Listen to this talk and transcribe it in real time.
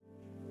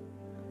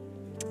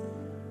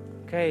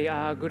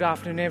Okay, good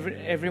afternoon,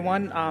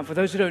 everyone. For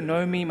those who don't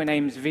know me, my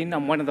name's Vin.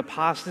 I'm one of the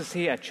pastors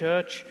here at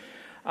church.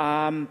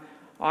 I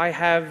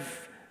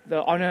have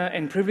the honor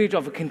and privilege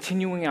of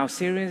continuing our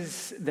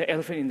series, The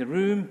Elephant in the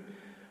Room.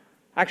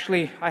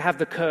 Actually, I have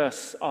the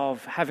curse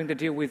of having to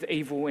deal with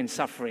evil and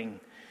suffering,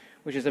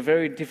 which is a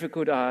very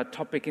difficult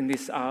topic in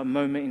this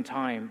moment in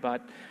time.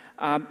 But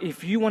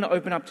if you want to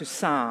open up to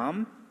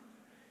Psalm,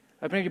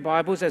 open up your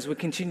Bibles as we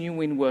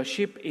continue in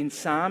worship in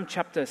Psalm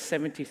chapter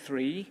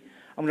 73.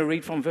 I'm going to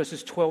read from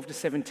verses 12 to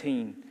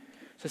 17.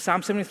 So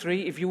Psalm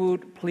 73, if you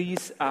would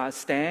please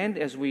stand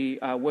as we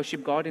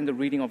worship God in the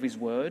reading of His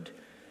Word.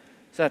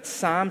 So that's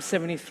Psalm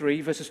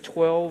 73, verses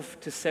 12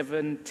 to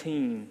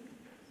 17.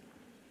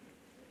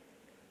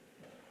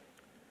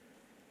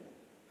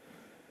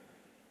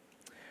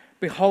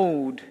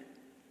 Behold,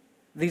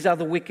 these are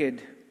the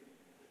wicked,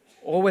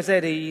 always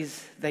at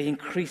ease, they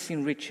increase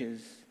in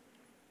riches.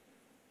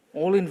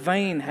 All in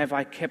vain have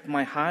I kept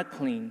my heart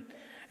clean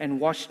and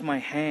washed my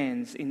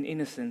hands in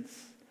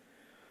innocence.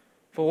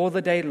 For all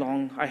the day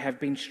long I have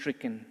been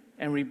stricken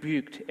and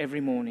rebuked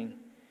every morning.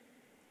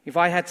 If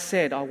I had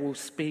said, I will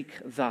speak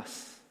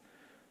thus,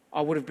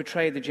 I would have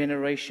betrayed the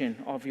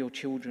generation of your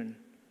children.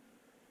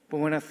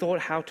 But when I thought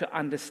how to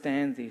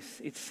understand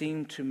this, it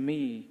seemed to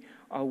me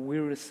a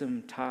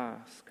wearisome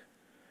task,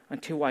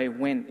 until I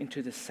went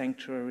into the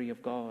sanctuary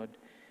of God.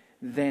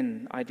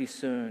 Then I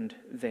discerned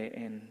their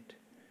end.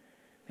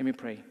 Let me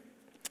pray.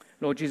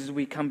 Lord Jesus,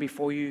 we come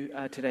before you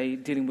today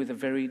dealing with a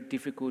very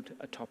difficult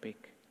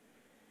topic.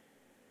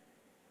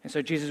 And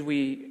so, Jesus,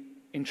 we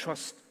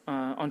entrust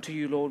unto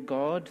you, Lord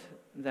God,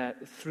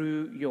 that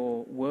through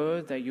your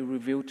word that you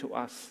reveal to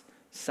us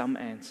some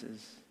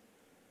answers.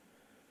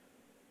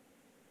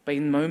 But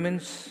in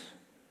moments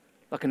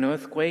like an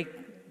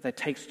earthquake that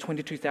takes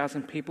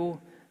 22,000 people,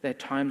 there are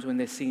times when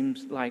there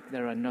seems like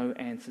there are no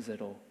answers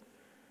at all.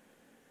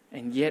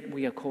 And yet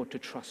we are called to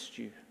trust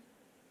you.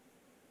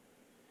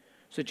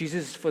 So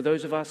Jesus, for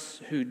those of us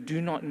who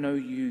do not know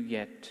you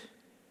yet,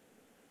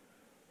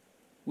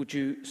 would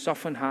you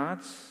soften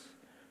hearts?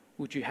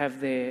 Would you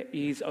have their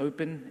ears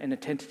open and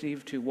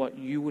attentive to what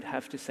you would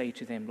have to say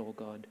to them, Lord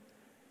God?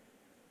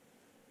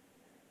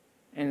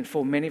 And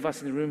for many of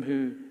us in the room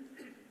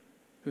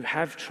who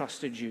have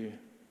trusted you,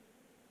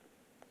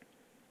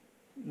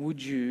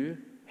 would you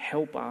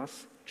help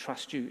us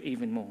trust you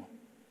even more?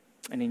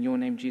 And in your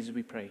name, Jesus,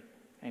 we pray.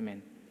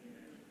 Amen.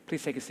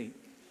 Please take a seat.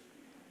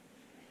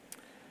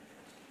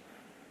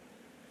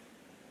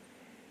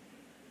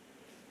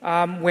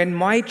 When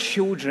my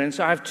children,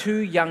 so I have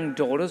two young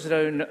daughters,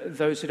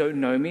 those who don't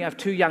know me, I have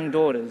two young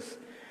daughters.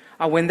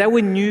 When they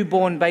were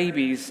newborn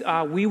babies,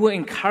 we were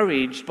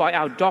encouraged by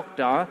our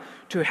doctor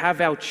to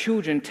have our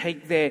children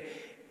take their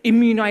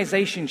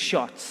immunization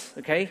shots,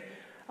 okay?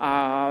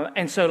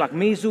 And so like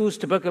measles,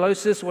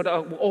 tuberculosis,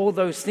 all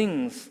those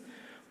things.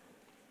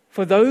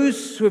 For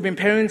those who have been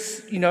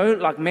parents,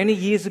 like many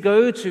years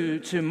ago,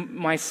 to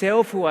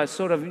myself who are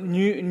sort of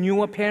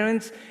newer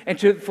parents, and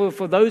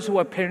for those who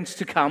are parents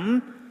to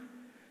come,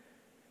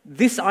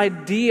 this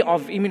idea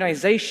of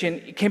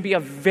immunization can be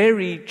a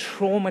very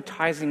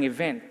traumatizing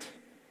event.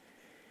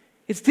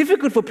 It's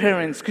difficult for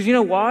parents because you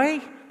know why?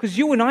 Because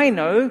you and I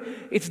know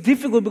it's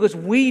difficult because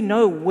we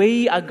know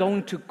we are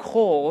going to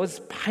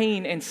cause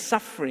pain and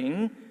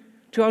suffering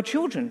to our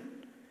children.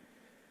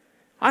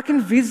 I can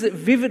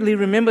vividly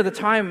remember the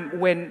time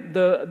when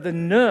the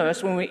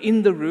nurse, when we're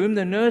in the room,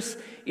 the nurse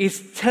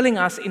is telling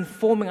us,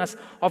 informing us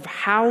of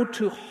how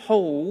to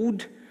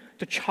hold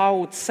the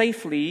child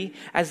safely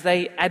as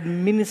they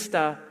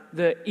administer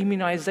the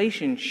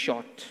immunization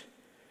shot.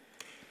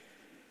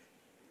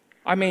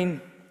 I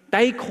mean,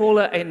 they call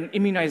it an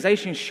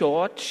immunization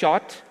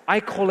shot.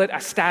 I call it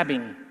a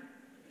stabbing.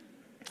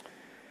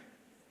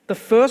 The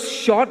first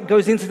shot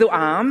goes into the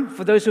arm.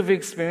 For those who have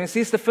experienced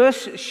this, the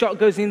first shot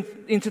goes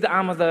into the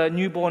arm of the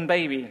newborn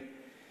baby.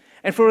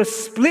 And for a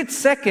split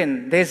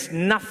second, there's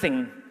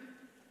nothing.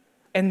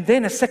 And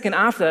then a second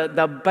after,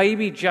 the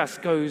baby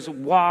just goes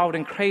wild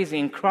and crazy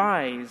and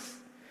cries.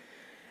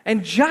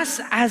 And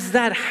just as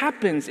that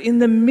happens, in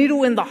the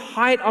middle and the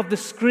height of the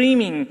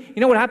screaming,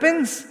 you know what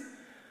happens?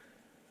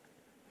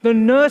 The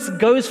nurse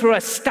goes for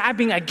a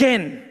stabbing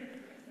again.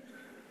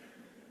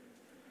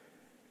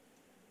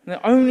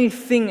 The only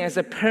thing as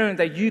a parent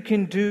that you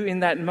can do in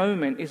that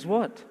moment is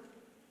what?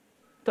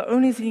 The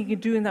only thing you can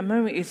do in that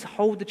moment is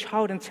hold the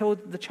child and tell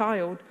the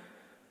child,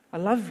 I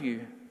love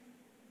you.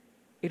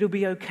 It'll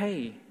be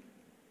okay.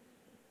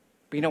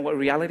 But you know what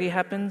reality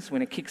happens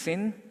when it kicks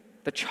in?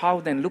 The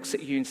child then looks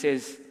at you and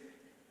says,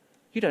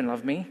 you don't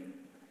love me.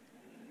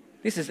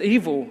 This is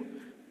evil.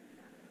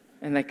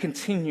 And they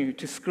continue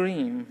to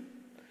scream.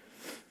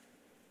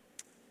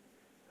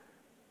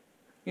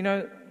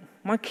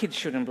 My kids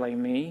shouldn't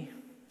blame me.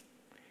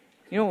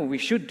 You know what we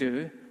should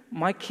do?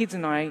 My kids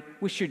and I,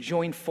 we should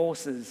join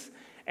forces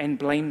and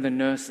blame the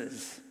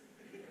nurses.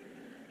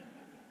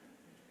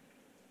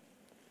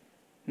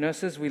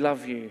 Nurses, we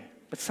love you.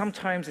 But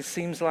sometimes it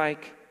seems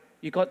like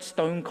you got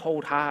stone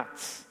cold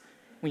hearts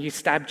when you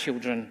stab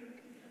children.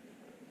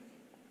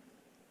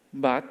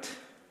 But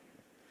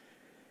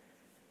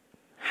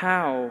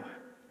How?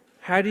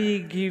 How do you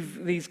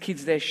give these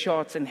kids their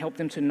shots and help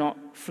them to not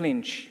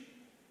flinch?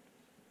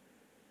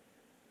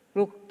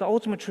 Look, the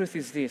ultimate truth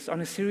is this.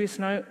 On a serious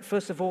note,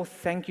 first of all,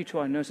 thank you to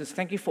our nurses.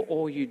 Thank you for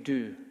all you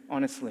do,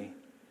 honestly.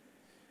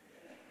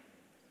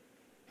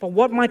 But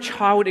what my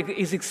child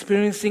is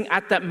experiencing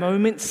at that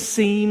moment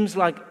seems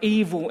like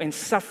evil and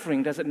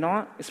suffering, does it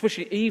not?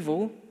 Especially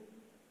evil.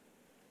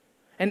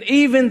 And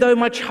even though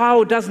my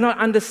child does not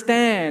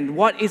understand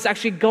what is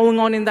actually going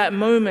on in that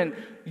moment,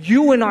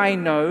 you and I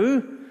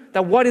know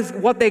that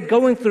what they're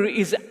going through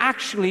is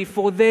actually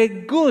for their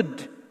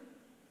good.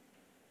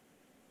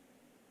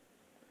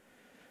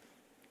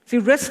 See,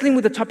 wrestling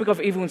with the topic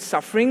of evil and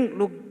suffering,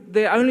 look,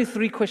 there are only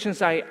 3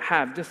 questions I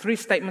have. The 3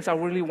 statements I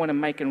really want to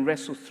make and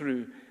wrestle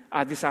through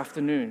this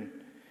afternoon.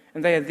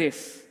 And they are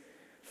this.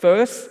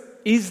 First,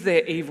 is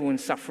there evil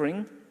and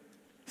suffering?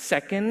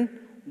 Second,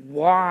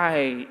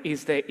 why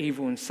is there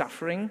evil and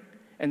suffering?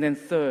 And then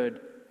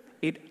third,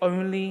 it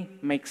only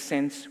makes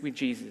sense with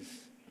Jesus.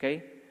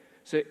 Okay?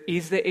 So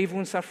is there evil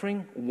and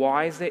suffering?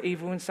 Why is there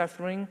evil and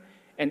suffering?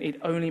 And it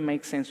only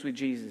makes sense with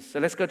Jesus. So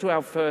let's go to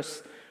our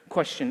first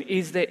question.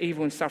 Is there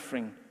evil and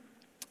suffering?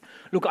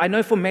 Look, I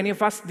know for many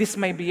of us, this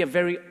may be a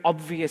very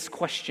obvious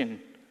question.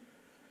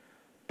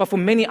 But for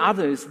many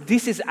others,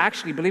 this is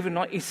actually, believe it or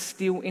not, is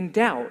still in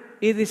doubt.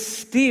 It is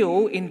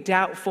still in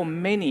doubt for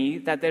many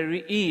that there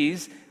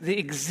is the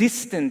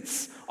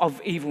existence of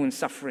evil and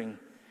suffering.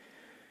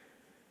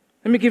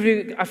 Let me give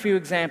you a few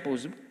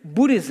examples.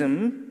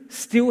 Buddhism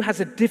still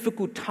has a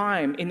difficult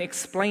time in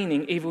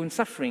explaining evil and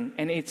suffering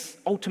and its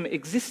ultimate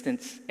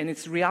existence and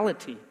its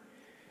reality.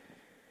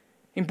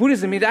 In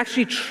Buddhism, it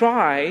actually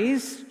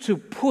tries to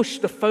push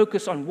the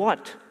focus on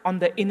what? On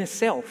the inner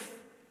self.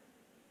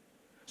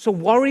 So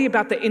worry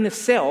about the inner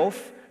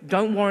self,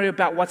 don't worry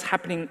about what's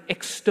happening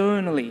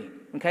externally,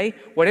 okay?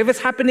 Whatever's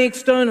happening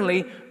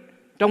externally,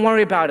 don't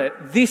worry about it.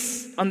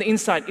 This, on the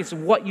inside, is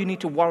what you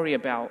need to worry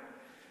about.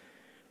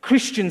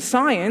 Christian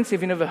Science,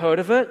 if you've never heard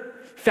of it,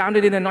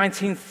 founded in the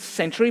 19th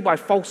century by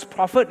false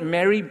prophet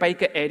Mary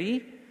Baker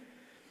Eddy,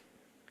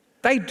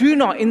 they do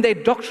not, in their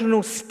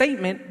doctrinal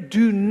statement,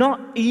 do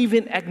not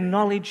even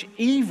acknowledge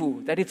evil,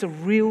 that it's a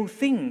real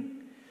thing.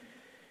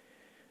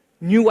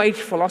 New Age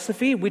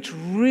philosophy, which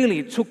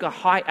really took a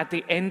height at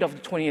the end of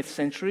the 20th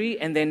century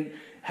and then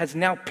has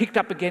now picked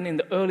up again in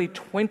the early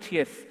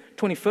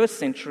 21st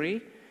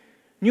century,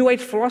 New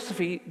Age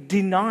philosophy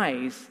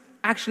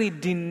actually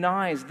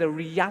denies the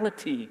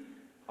reality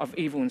of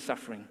evil and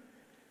suffering.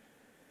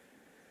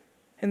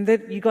 And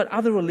then you got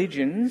other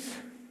religions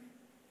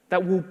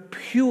that will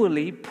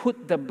purely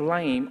put the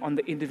blame on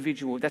the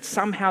individual, that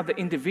somehow the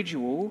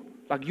individual,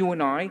 like you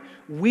and I,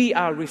 we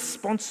are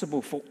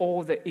responsible for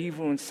all the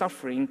evil and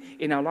suffering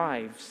in our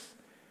lives.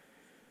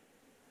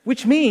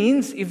 Which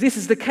means, if this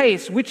is the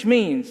case, which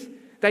means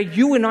that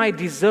you and I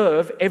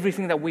deserve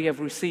everything that we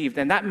have received.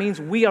 And that means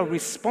we are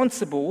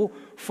responsible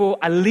for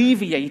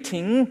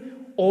alleviating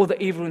all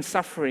the evil and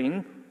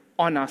suffering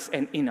on us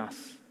and in us.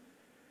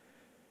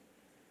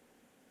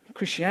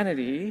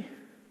 Christianity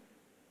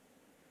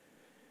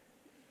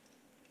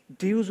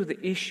deals with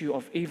the issue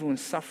of evil and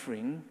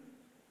suffering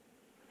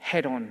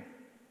head on.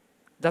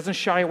 Doesn't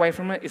shy away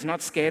from it, is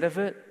not scared of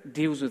it,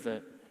 deals with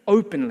it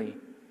openly.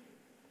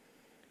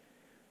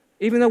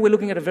 Even though we're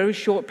looking at a very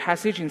short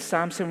passage in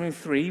Psalm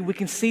 73, we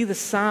can see the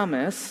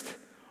psalmist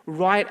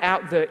write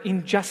out the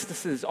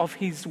injustices of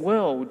his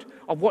world,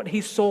 of what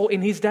he saw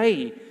in his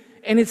day.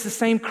 And it's the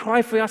same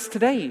cry for us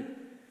today.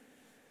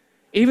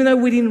 Even though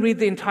we didn't read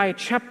the entire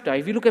chapter,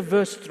 if you look at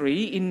verse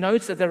 3, it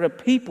notes that there are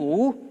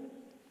people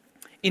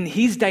in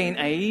his day and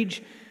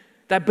age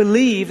that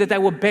believe that they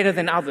were better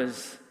than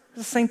others. It's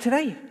the same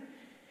today.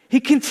 He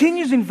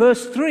continues in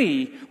verse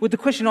 3 with the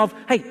question of,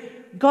 hey,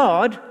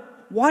 God,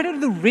 why do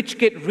the rich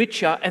get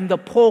richer and the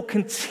poor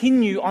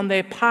continue on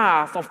their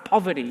path of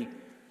poverty?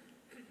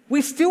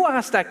 We still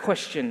ask that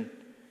question.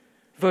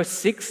 Verse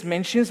 6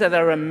 mentions that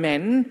there are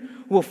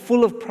men who are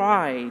full of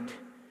pride.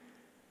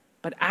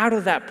 But out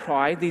of that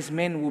pride, these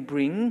men will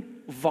bring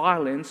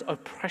violence,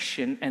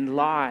 oppression, and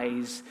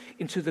lies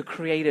into the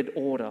created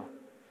order.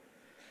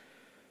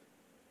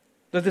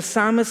 The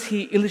psalmist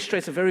here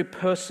illustrates a very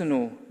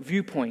personal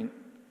viewpoint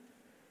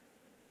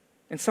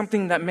and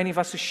something that many of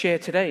us share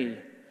today.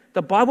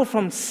 The Bible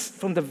from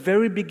the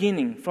very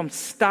beginning, from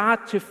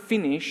start to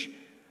finish,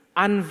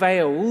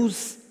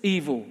 unveils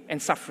evil and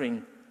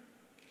suffering.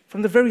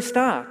 From the very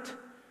start.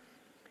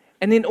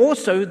 And then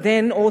also,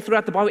 all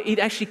throughout the Bible, it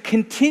actually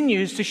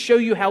continues to show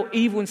you how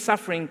evil and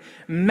suffering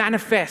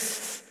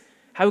manifests,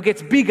 how it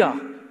gets bigger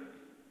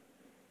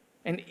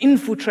and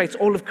infiltrates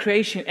all of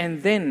creation.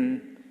 And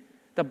then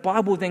the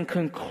Bible then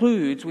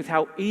concludes with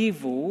how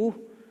evil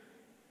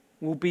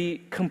will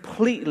be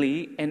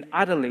completely and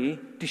utterly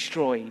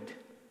destroyed.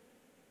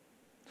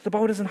 The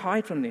Bible doesn't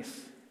hide from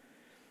this.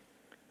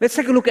 Let's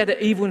take a look at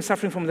the evil and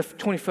suffering from the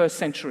 21st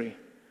century.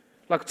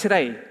 Like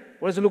today,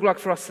 what does it look like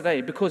for us today?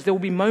 Because there will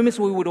be moments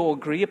we would all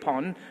agree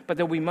upon, but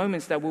there will be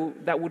moments that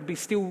would be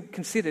still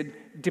considered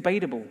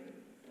debatable.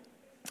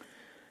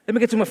 Let me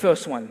get to my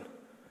first one.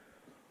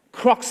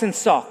 Crocs and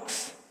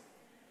socks.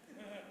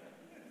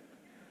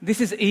 This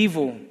is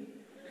evil.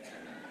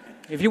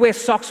 If you wear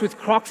socks with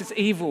Crocs, it's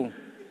evil.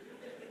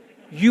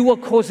 You are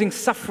causing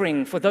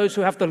suffering for those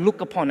who have to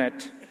look upon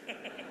it.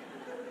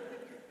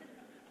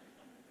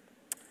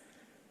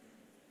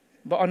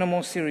 But on a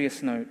more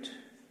serious note,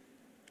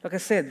 like I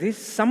said,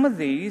 some of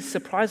these,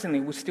 surprisingly,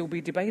 will still be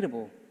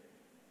debatable.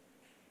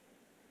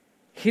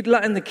 Hitler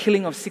and the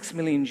killing of 6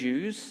 million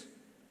Jews,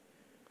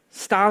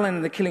 Stalin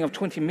and the killing of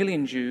 20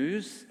 million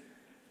Jews,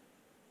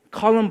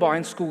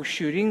 Columbine school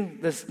shooting,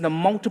 the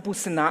multiple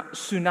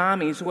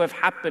tsunamis who have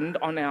happened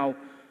on our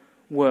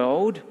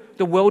world,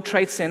 the World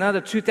Trade Center,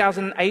 the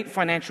 2008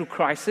 financial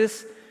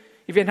crisis.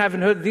 If you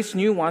haven't heard this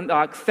new one,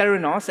 like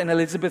Theranos and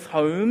Elizabeth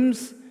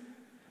Holmes,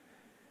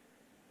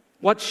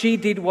 what she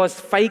did was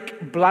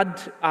fake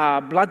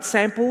blood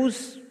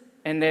samples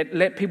and they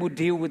let people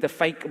deal with the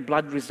fake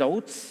blood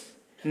results.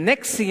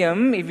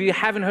 NXIVM, if you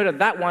haven't heard of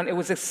that one, it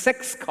was a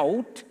sex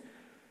cult.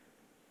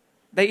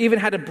 They even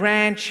had a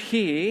branch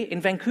here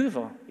in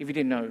Vancouver, if you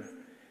didn't know,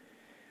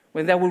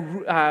 when they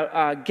would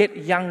get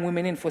young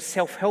women in for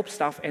self-help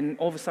stuff, and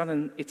all of a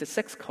sudden it's a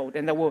sex cult,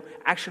 and they were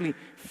actually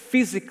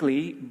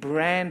physically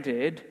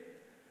branded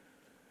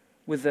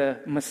with the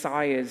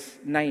Messiah's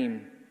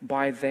name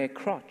by their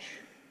crotch.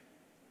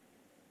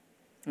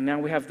 And now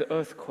we have the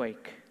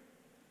earthquake,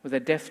 where the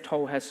death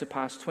toll has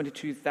surpassed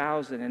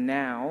 22,000,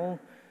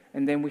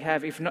 and then we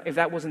have, if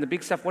that wasn't the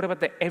big stuff, what about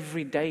the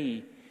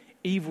everyday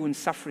evil and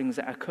sufferings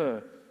that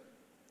occur,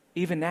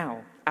 even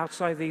now,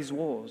 outside these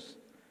wars?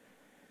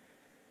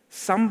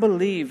 Some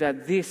believe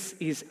that this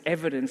is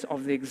evidence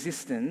of the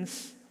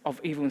existence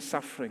of evil and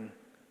suffering.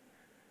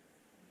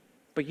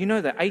 But you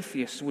know that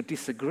atheists would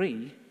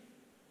disagree.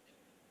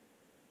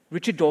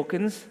 Richard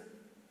Dawkins,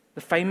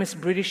 the famous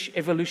British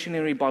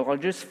evolutionary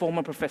biologist,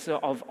 former professor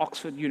of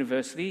Oxford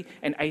University,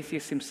 and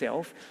atheist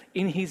himself,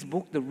 in his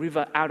book, The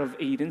River Out of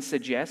Eden,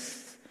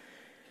 suggests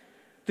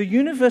the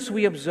universe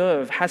we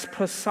observe has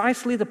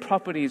precisely the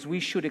properties we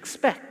should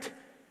expect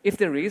if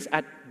there is,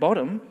 at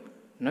bottom,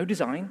 no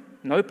design,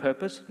 no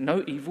purpose,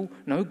 no evil,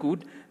 no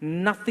good,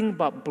 nothing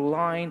but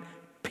blind,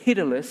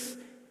 pitiless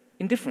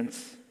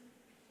indifference.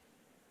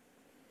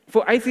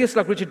 For atheists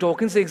like Richard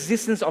Dawkins, the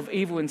existence of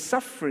evil and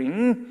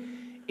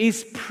suffering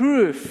is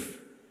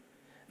proof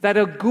that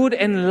a good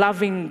and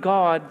loving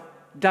God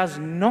does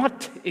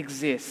not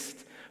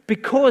exist.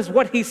 Because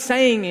what he's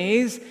saying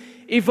is,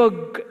 if a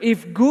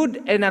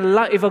good and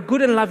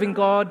loving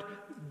God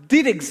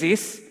did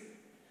exist,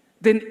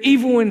 then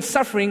evil and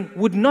suffering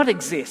would not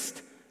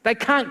exist. They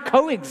can't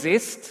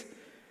coexist.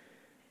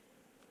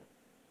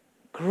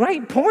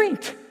 Great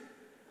point.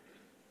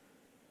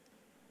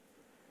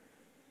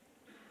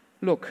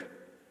 Look,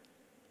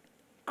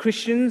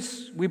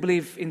 Christians, we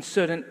believe in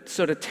certain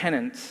sort of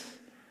tenets.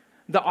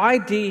 The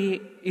idea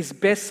is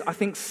best, I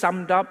think,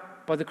 summed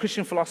up by the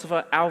Christian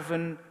philosopher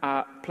Alvin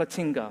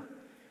Plantinga,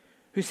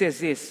 who says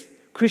this: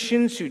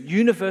 Christians should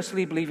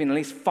universally believe in at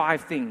least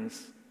 5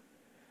 things.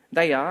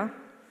 They are: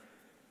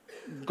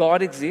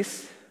 God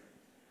exists,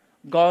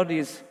 God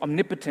is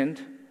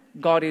omnipotent,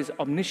 God is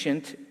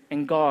omniscient,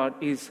 and God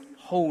is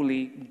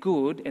wholly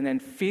good. And then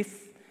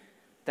 5th,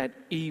 that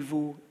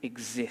evil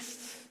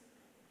exists.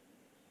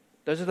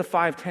 Those are the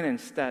 5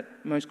 tenets that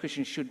most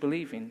Christians should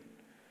believe in.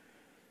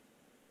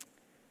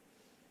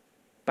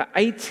 But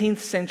 18th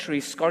century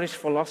Scottish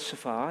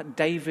philosopher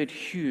David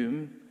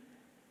Hume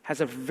has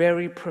a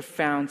very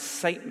profound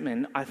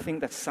statement, I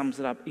think, that sums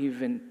it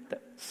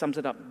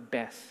up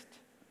best.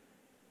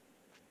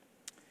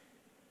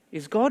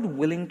 Is God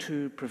willing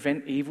to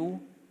prevent evil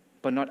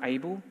but not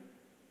able?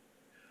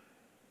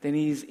 Then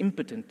he is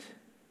impotent.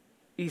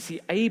 Is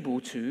he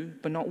able to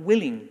but not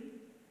willing?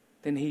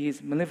 Then he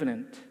is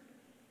malevolent.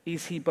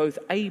 Is he both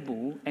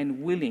able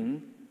and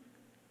willing?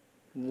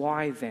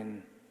 Why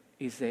then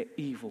is there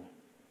evil?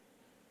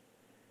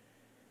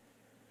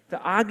 The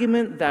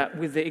argument that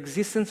with the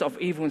existence of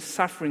evil and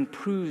suffering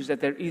proves that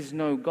there is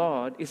no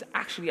God is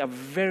actually a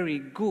very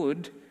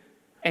good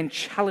and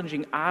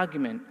challenging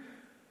argument.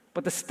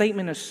 But the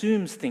statement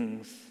assumes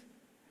things.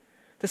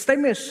 The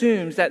statement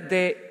assumes that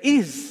there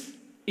is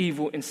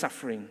evil and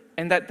suffering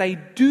and that they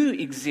do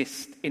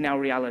exist in our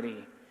reality.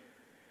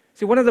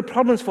 See, one of the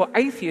problems for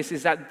atheists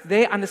is that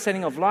their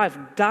understanding of life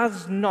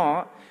does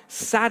not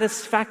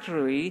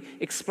satisfactorily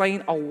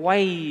explain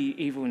away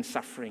evil and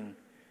suffering.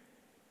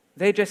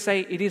 They just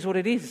say, it is what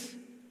it is.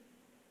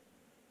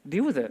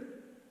 Deal with it.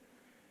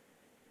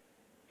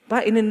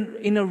 But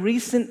in a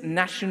recent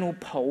national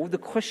poll, the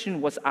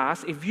question was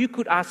asked, if you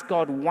could ask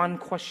God one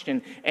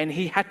question and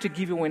he had to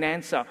give you an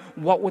answer,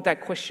 what would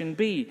that question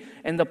be?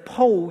 And the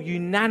poll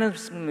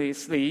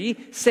unanimously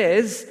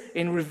says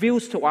and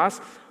reveals to us,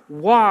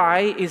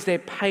 why is there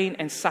pain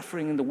and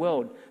suffering in the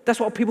world?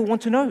 That's what people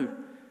want to know.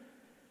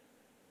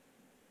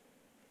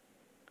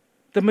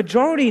 The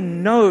majority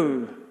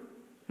know,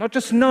 not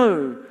just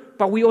know,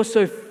 but we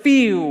also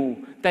feel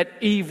that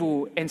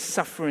evil and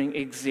suffering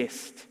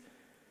exist.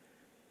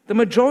 The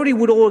majority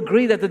would all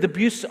agree that the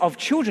abuse of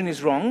children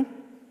is wrong,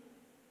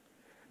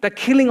 the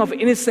killing of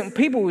innocent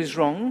people is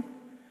wrong,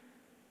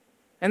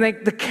 and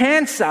the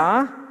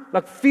cancer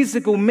like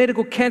physical,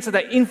 medical cancer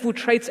that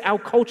infiltrates our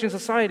culture and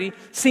society,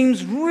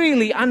 seems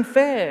really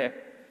unfair.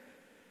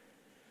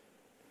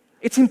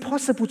 It's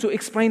impossible to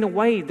explain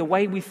away the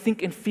way we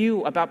think and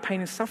feel about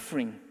pain and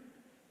suffering.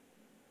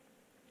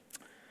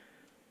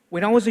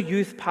 When I was a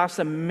youth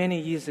pastor many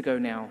years ago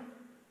now,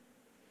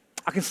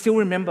 I can still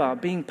remember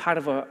being part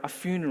of a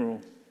funeral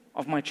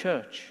of my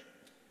church.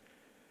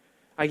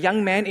 A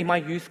young man in my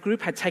youth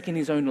group had taken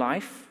his own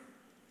life.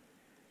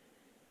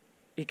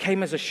 It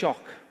came as a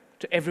shock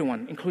to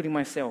everyone, including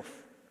myself.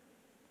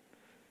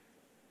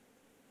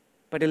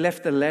 But he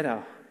left a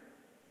letter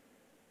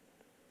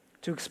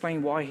to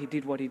explain why he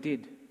did what he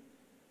did.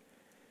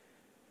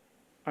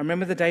 I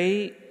remember the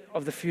day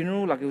of the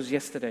funeral like it was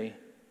yesterday.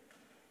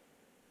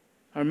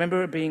 I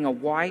remember it being a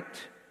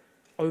white,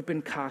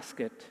 open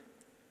casket.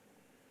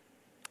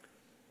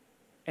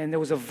 And there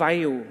was a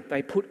veil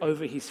they put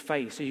over his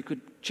face so you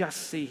could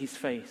just see his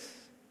face.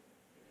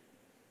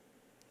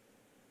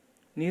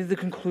 Near the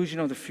conclusion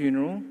of the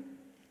funeral,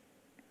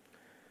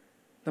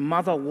 the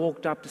mother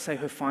walked up to say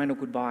her final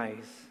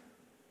goodbyes.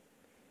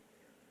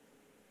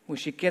 When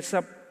she gets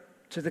up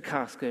to the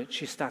casket,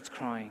 she starts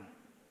crying.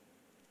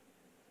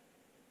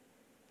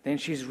 Then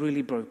she's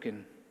really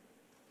broken.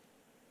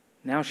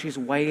 Now she's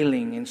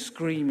wailing and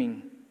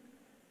screaming.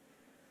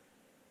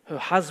 Her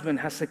husband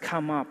has to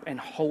come up and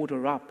hold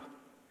her up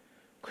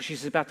because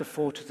she's about to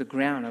fall to the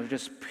ground of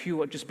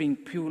just being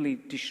purely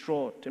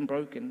distraught and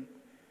broken.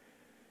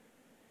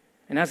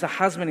 And as the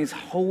husband is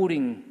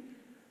holding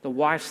the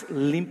wife's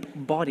limp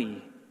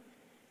body,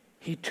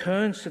 he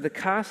turns to the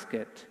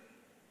casket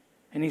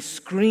and he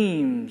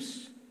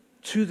screams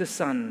to the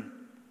son,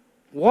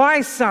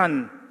 "Why,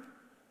 son?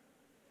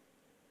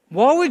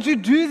 Why would you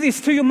do this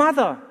to your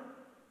mother?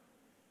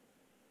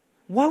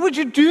 Why would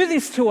you do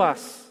this to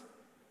us?"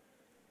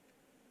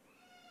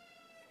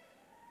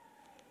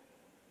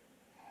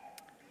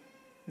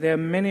 There are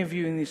many of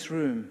you in this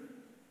room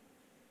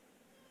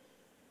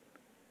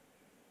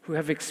who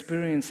have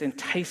experienced and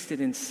tasted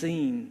and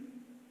seen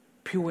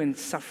pure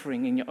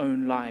suffering in your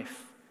own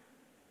life.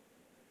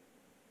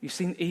 You've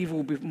seen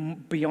evil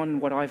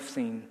beyond what I've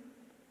seen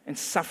and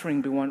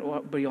suffering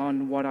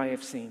beyond what I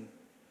have seen.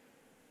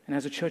 And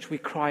as a church, we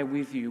cry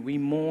with you, we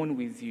mourn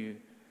with you.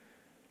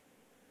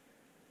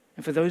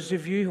 And for those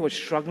of you who are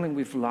struggling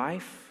with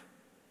life,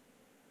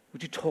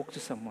 would you talk to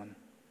someone?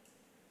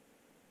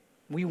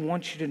 We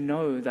want you to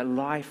know that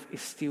life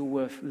is still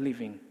worth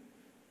living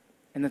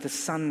and that the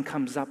sun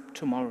comes up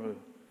tomorrow.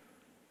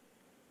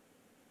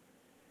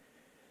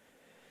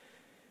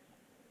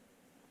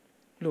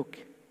 Look,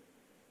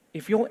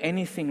 if you're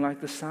anything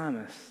like the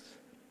psalmist,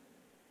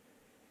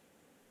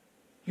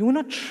 you're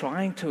not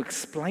trying to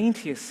explain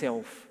to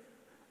yourself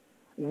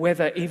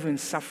whether even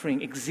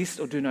suffering exists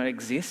or do not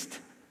exist.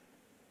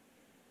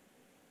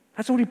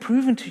 That's already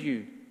proven to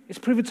you. It's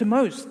proven to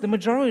most, the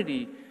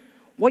majority.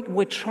 What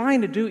we're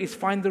trying to do is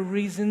find the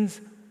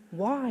reasons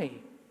why.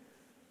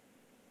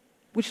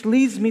 Which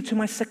leads me to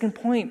my second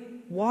point.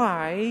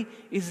 Why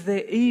is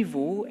there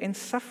evil and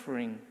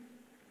suffering?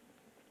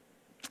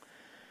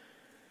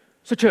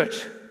 So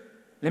church,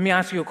 let me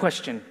ask you a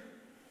question.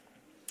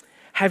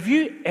 Have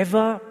you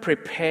ever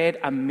prepared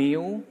a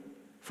meal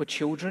for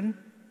children?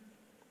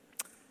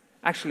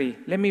 Actually,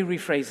 let me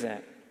rephrase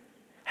that.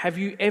 Have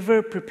you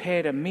ever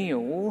prepared a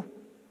meal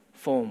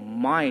for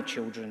my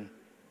children?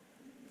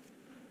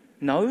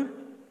 No?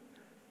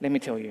 Let me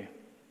tell you.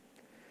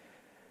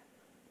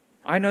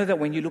 I know that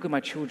when you look at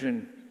my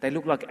children, they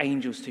look like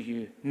angels to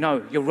you.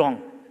 No, you're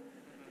wrong.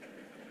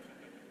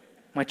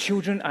 My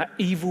children are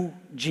evil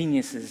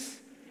geniuses,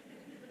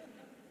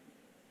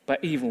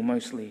 but evil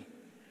mostly.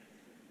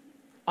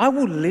 I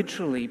will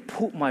literally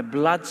put my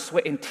blood,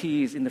 sweat, and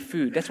tears in the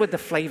food. That's where the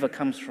flavor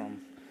comes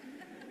from.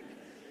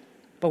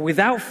 But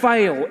without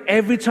fail,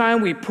 every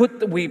time we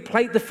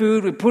plate the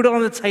food, we put it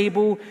on the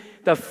table,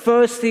 the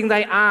first thing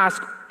they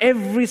ask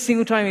every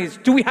single time is,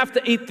 do we have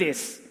to eat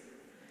this?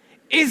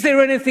 Is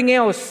there anything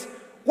else?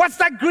 What's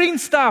that green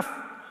stuff?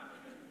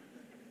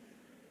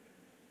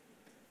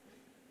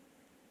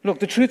 Look,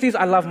 the truth is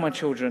I love my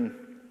children.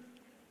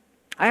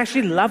 I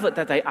actually love it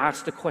that they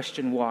ask the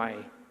question why.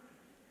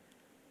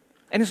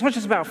 And it's not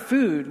just about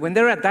food. When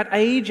they're at that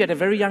age, at a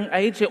very young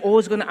age, they're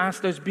always going to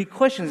ask those big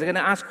questions. They're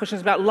going to ask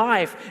questions about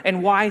life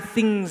and why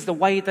things the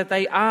way that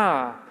they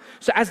are.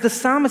 So as the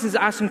psalmist is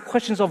asking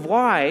questions of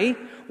why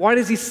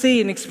does he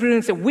see and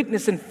experience and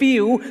witness and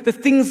feel the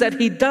things that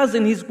he does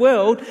in his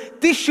world,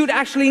 this should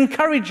actually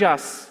encourage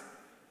us.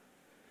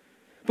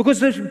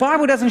 Because the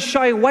Bible doesn't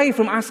shy away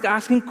from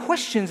asking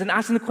questions and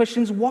asking the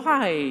questions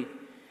why.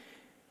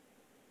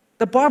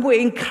 The Bible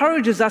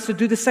encourages us to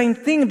do the same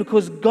thing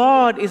because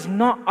God is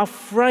not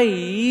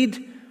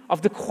afraid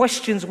of the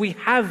questions we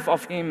have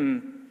of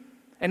Him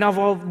and of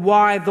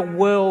why the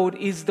world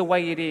is the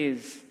way it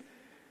is.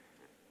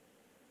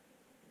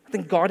 I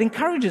think God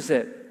encourages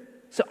it.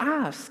 So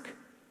ask.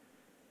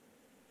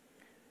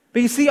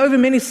 But you see, over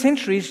many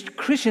centuries,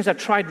 Christians have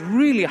tried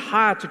really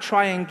hard to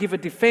try and give a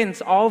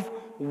defense of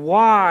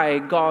why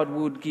God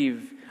would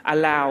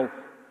allow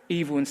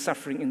evil and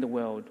suffering in the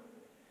world.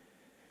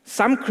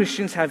 Some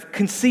Christians have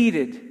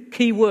conceded,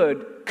 key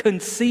word,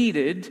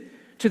 conceded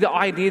to the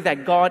idea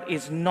that God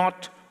is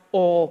not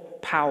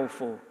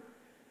all-powerful.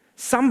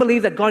 Some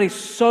believe that God is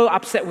so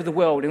upset with the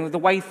world and with the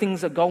way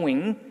things are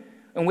going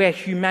and where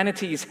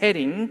humanity is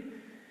heading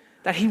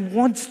that he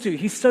wants to.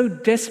 He's so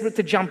desperate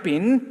to jump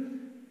in,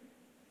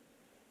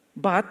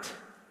 but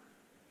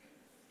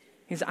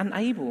he's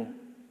unable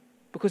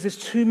because there's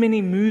too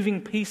many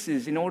moving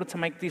pieces in order to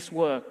make this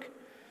work.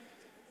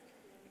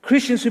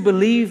 Christians who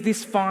believe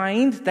this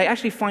they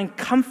actually find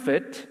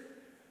comfort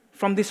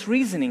from this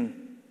reasoning.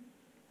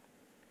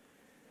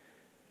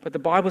 But the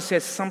Bible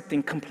says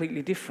something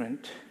completely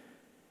different.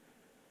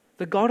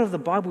 The God of the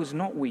Bible is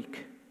not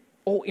weak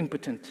or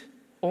impotent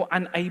or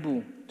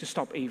unable to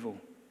stop evil.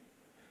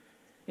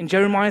 In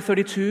Jeremiah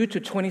 32 to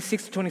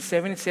 26 to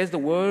 27, it says, the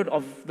word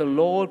of the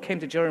Lord came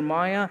to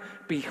Jeremiah,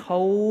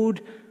 behold,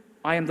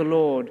 I am the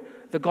Lord,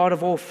 the God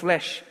of all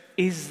flesh.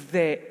 Is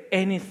there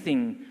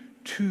anything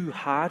too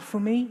hard for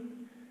me?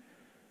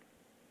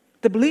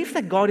 The belief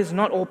that God is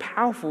not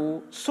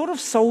all-powerful sort of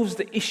solves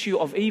the issue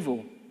of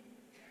evil.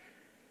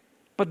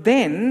 But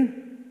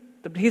then,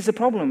 here's the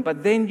problem,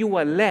 but then you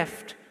are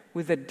left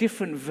with a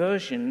different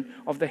version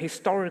of the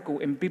historical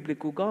and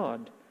biblical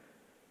God.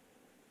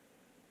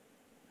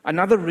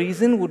 Another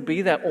reason would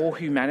be that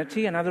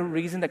another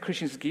reason that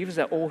Christians give is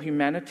that all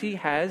humanity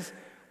has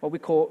what we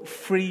call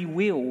free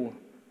will.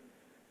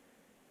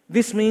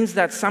 This means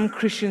that some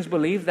Christians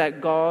believe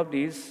that God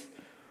is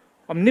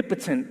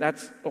omnipotent,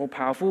 that's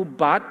all-powerful,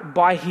 but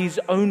by his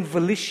own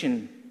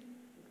volition,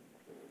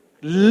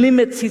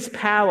 limits his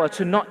power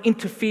to not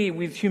interfere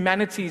with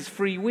humanity's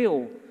free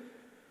will.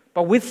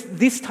 But with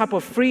this type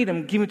of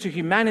freedom given to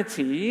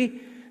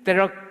humanity,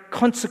 there are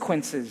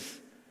consequences.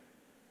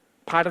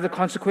 Part of the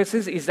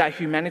consequences is that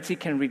humanity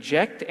can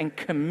reject and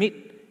commit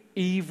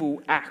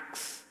evil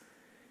acts.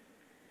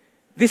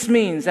 This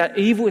means that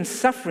evil and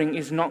suffering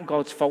is not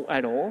God's fault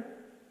at all.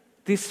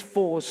 This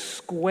falls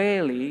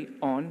squarely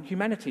on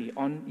humanity,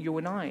 on you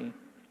and I.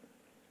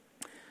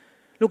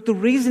 Look, the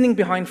reasoning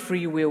behind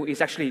free will is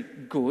actually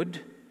good,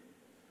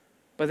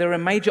 but there are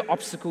major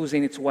obstacles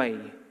in its way.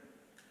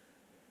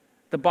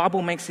 The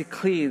Bible makes it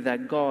clear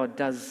that God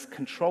does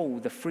control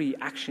the free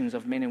actions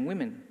of men and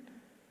women.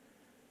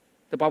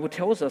 The Bible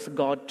tells us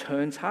God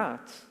turns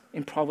hearts.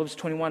 In Proverbs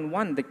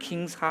 21:1, the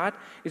king's heart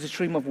is a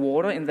stream of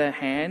water in the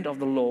hand of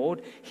the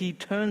Lord. He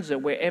turns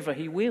it wherever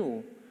he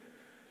will.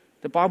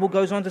 The Bible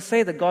goes on to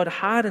say that God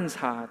hardens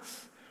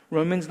hearts.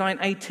 Romans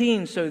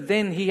 9:18, so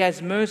then he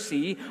has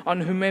mercy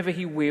on whomever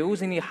he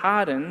wills, and he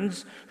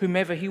hardens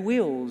whomever he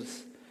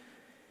wills.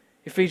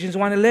 Ephesians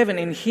 1:11,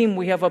 in him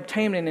we have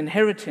obtained an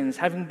inheritance,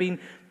 having been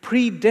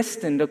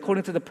predestined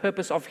according to the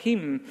purpose of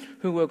him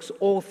who works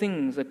all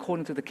things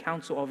according to the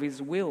counsel of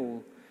his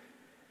will.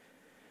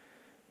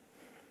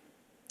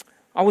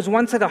 I was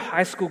once at a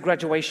high school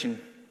graduation.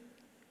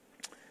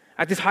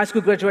 At this high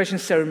school graduation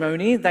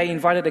ceremony, they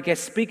invited a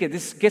guest speaker.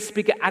 This guest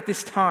speaker at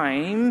this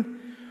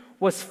time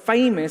was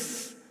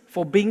famous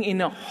for being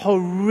in a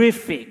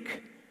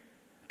horrific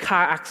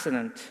car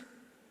accident.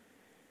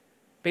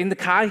 But in the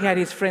car, he had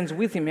his friends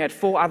with him. He had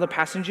 4 other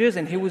passengers,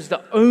 and he was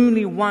the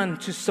only one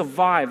to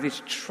survive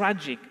this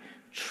tragic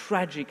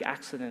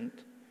accident.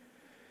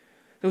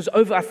 There was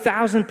over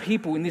 1,000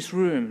 people in this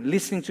room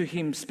listening to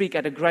him speak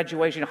at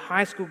a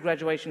high school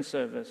graduation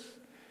service.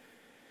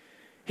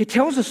 He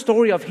tells a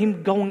story of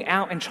him going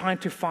out and trying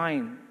to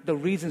find the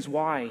reasons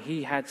why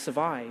he had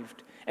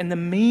survived and the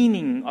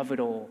meaning of it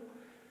all.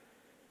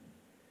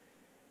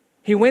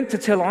 He went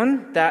out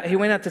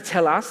to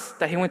tell us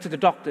that he went to the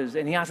doctors,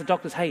 and he asked the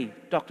doctors, hey,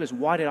 doctors,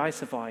 why did I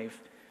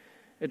survive?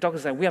 The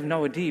doctors said, we have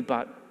no idea,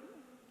 but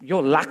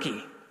you're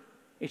lucky.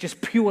 It's just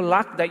pure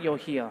luck that you're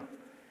here.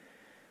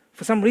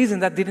 For some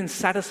reason, that didn't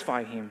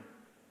satisfy him.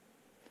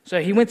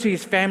 So he went to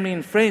his family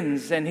and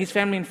friends,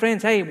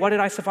 hey, why did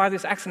I survive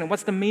this accident?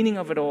 What's the meaning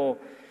of it all?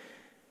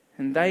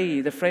 And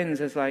the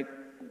friends, is like,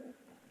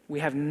 we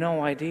have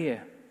no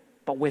idea,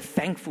 but we're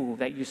thankful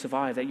that you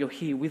survived, that you're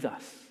here with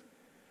us.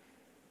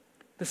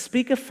 The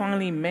speaker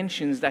finally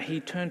mentions that he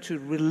turned to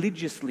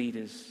religious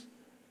leaders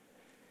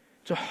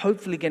to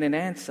hopefully get an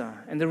answer.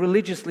 And the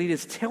religious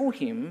leaders tell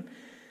him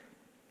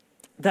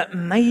that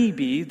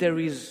maybe there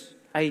is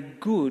a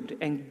good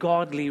and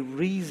godly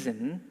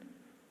reason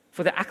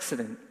for the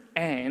accident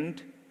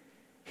and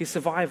his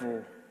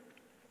survival.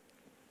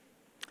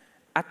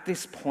 At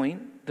this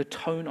point, the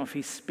tone of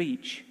his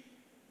speech,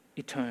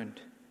 it turned.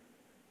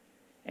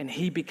 And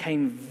he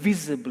became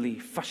visibly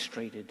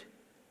frustrated.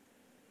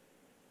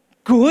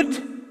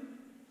 Good?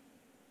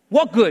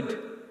 What good?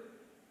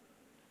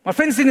 My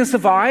friends didn't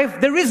survive.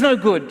 There is no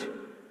good.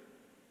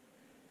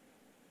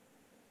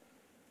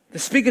 The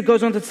speaker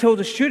goes on to tell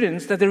the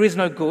students that there is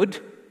no good.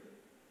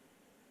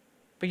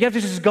 But you have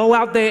to just go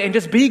out there and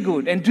just be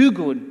good and do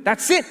good.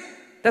 That's it.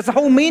 That's the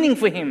whole meaning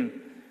for him.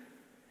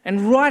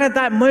 And right at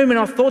that moment,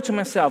 I thought to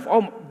myself,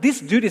 oh,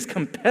 this dude is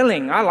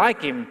compelling. I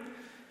like him.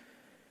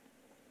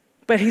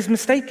 But he's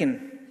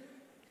mistaken.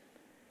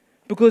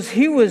 Because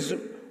he was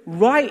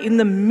right in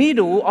the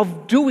middle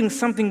of doing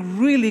something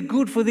really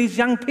good for these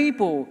young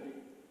people.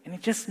 And he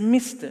just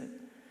missed it.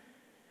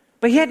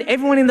 But he had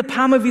everyone in the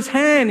palm of his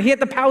hand. He had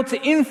the power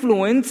to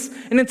influence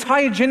an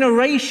entire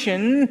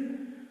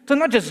generation to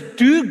not just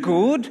do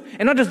good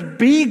and not just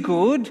be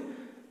good,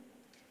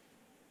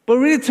 but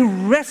really to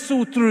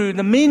wrestle through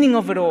the meaning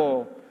of it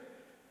all.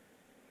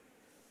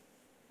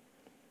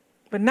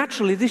 But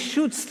naturally, this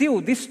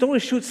story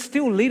should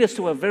still lead us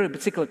to a very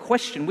particular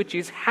question, which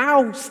is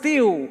how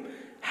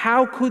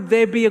could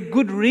there be a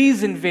good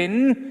reason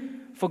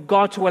then for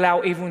God to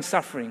allow evil and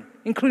suffering,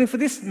 including for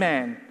this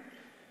man?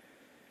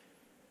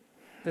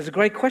 There's a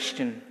great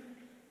question.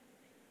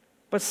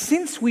 But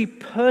since we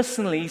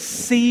personally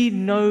see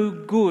no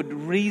good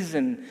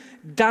reason,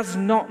 does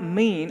not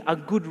mean a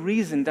good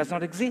reason does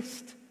not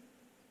exist.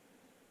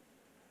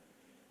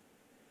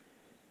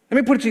 Let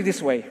me put it to you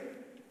this way.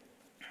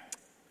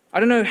 I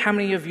don't know how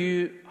many of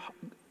you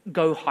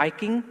go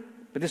hiking,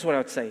 but this is what I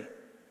would say.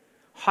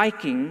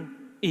 Hiking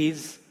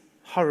is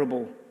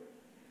horrible.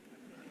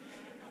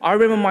 I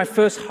remember my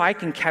first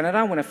hike in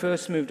Canada when I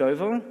first moved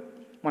over.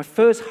 My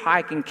first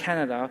hike in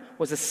Canada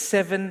was a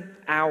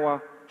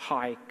 7-hour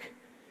hike.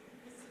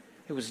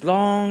 It was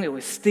long, it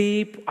was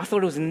steep. I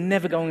thought it was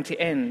never going to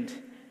end.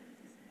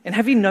 And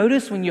have you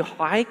noticed when you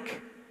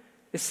hike,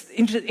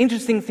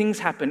 interesting things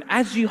happen.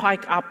 As you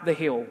hike up the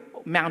hill,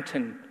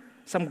 mountain,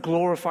 some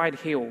glorified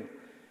hill,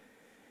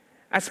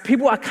 as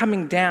people are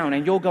coming down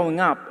and you're going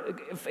up,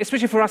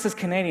 especially for us as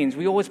Canadians,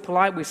 we always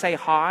polite, we say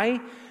hi,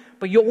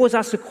 but you always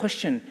ask the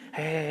question,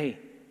 hey,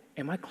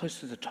 am I close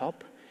to the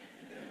top?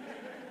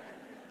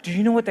 Do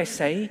you know what they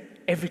say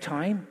every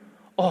time?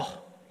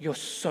 Oh, you're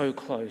so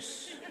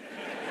close.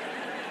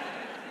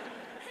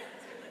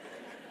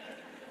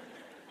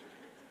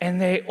 And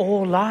they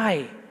all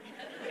lie,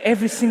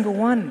 every single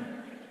one.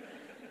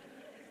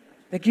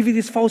 They give you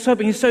this false hope.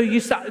 And so you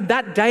start,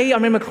 that day, I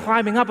remember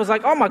climbing up. I was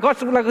like, oh my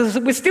gosh,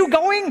 we're still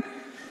going?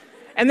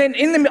 And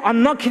then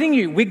I'm not kidding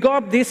you, we go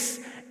up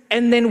this,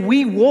 and then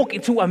we walk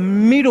into a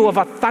middle of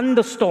a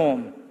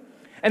thunderstorm.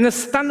 And the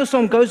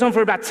thunderstorm goes on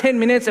for about 10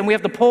 minutes, and we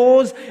have to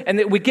pause, and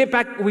then we get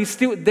back,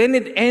 then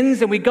it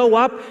ends, and we go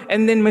up,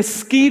 and then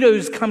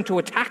mosquitoes come to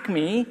attack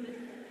me.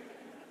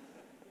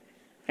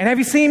 And have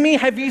you seen me?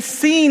 Have you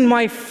seen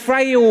my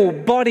frail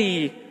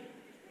body?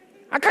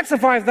 I can't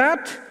survive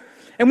that.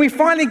 And we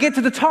finally get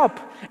to the top.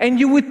 And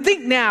you would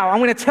think now, I'm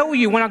going to tell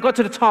you when I got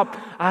to the top,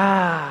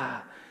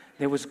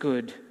 there was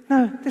good.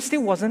 No, there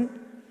still wasn't.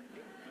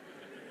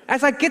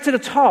 As I get to the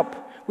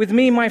top with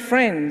me and my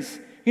friends,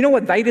 you know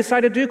what they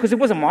decided to do? Because it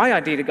wasn't my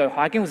idea to go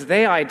hiking, it was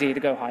their idea to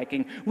go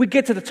hiking. We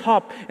get to the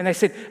top and they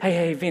said,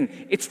 hey,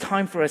 Vin, it's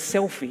time for a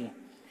selfie.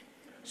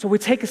 So we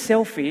take a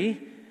selfie.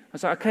 I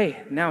was like,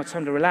 okay, now it's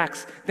time to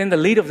relax. Then the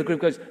leader of the group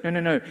goes,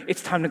 no,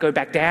 it's time to go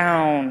back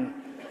down.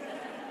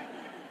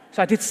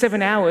 So I did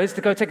 7 hours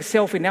to go take a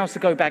selfie, now it's to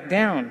go back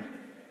down.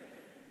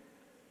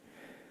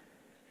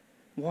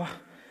 Well,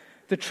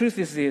 the truth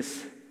is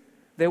this,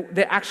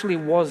 there actually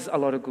was a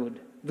lot of good.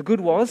 The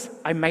good was,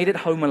 I made it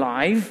home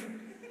alive.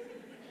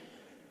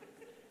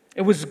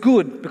 It was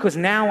good because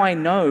now I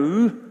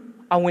know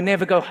I will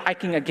never go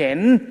hiking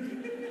again.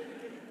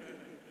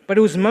 But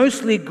it was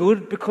mostly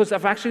good because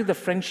of actually the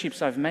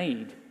friendships I've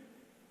made.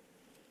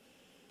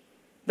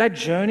 That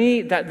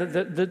journey,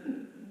 the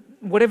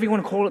whatever you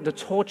want to call it, the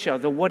torture,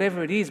 the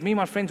whatever it is, me and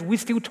my friends, we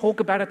still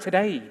talk about it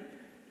today.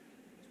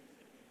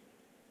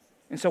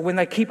 And so when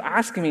they keep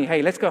asking me,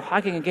 hey, let's go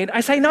hiking again,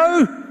 I say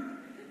no.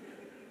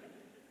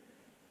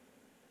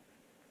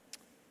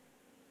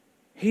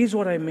 Here's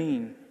what I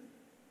mean.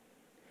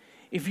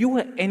 If you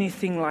were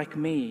anything like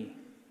me,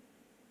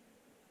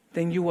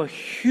 then you were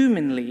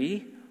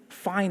humanly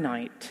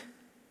finite,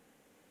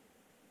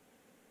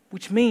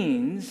 which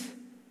means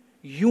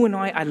you and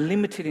I are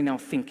limited in our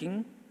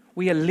thinking,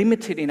 we are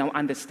limited in our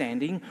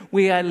understanding,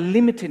 we are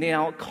limited in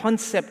our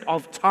concept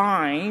of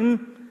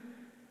time,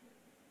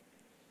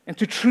 and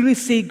to truly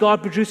see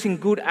God producing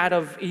good out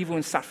of evil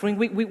and suffering,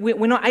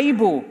 we're not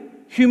able,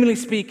 humanly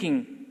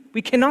speaking,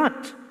 we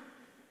cannot.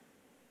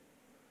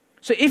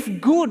 So if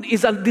good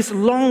is this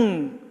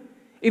long,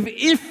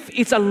 if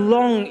it's a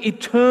long,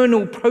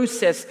 eternal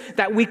process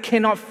that we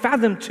cannot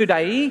fathom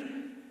today,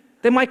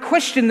 then my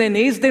question then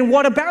is, then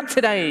what about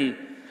today?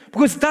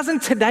 Because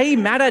doesn't today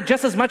matter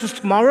just as much as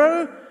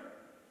tomorrow?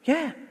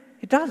 Yeah,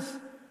 it does,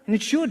 and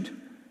it should.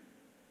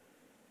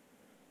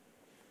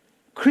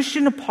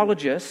 Christian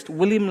apologist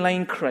William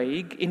Lane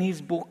Craig, in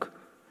his book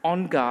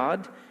On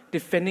Guard,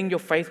 Defending Your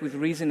Faith with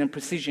Reason and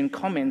Precision,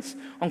 comments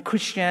on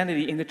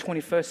Christianity in the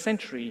 21st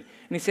century.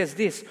 And he says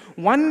this,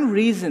 one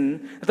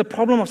reason that the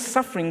problem of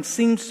suffering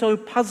seems so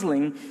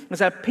puzzling is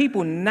that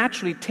people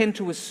naturally tend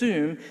to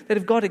assume that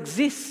if God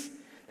exists,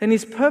 then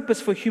his purpose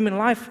for human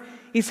life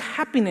is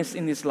happiness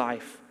in this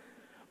life.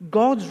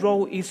 God's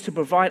role is to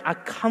provide a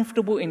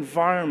comfortable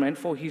environment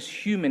for his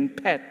human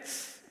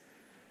pets.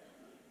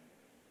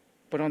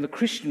 But on the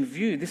Christian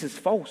view, this is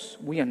false.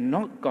 We are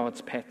not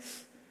God's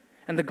pets.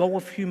 And the goal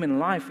of human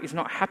life is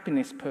not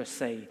happiness per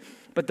se,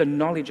 but the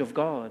knowledge of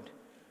God.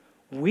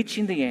 which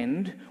in the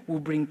end will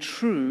bring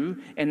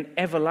true and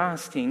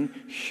everlasting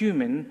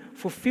human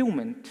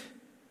fulfillment.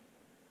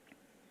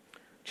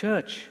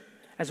 Church,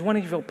 as one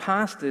of your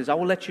pastors, I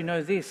will let you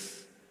know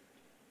this.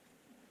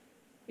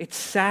 It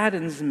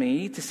saddens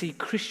me to see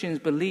Christians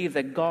believe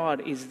that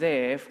God is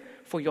there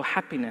for your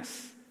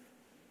happiness.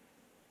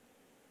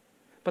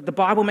 But the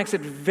Bible makes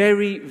it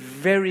very,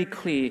 very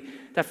clear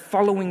that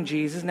following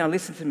Jesus, now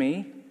listen to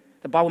me,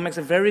 the Bible makes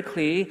it very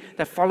clear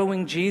that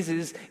following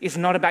Jesus is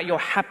not about your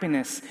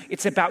happiness,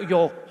 it's about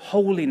your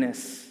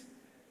holiness.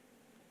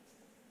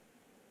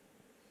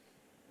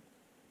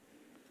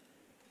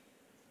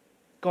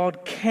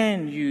 God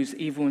can use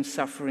evil and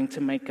suffering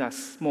to make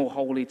us more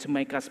holy, to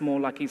make us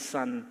more like His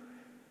Son.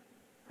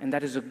 And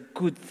that is a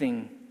good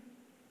thing.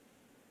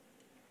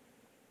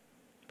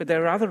 But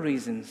there are other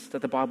reasons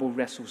that the Bible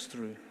wrestles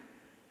through.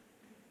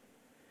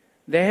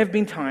 There have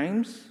been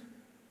times,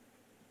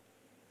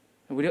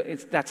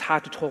 that's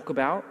hard to talk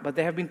about, but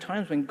there have been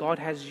times when God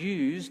has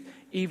used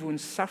evil and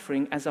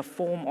suffering as a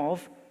form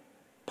of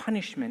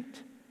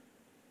punishment.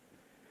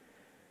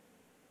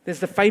 There's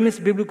the famous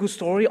biblical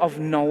story of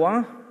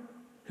Noah,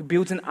 who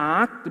builds an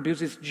ark, who builds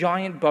this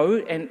giant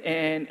boat, and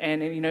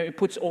he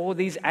puts all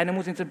these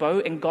animals into the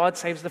boat, and God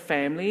saves the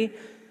family.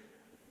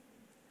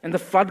 And the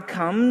flood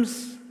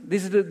comes.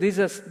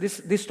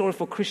 This story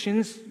for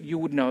Christians, you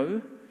would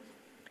know.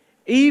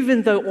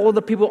 Even though all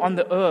the people on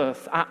the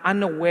earth are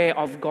unaware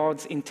of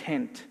God's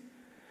intent,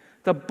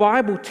 the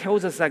Bible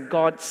tells us that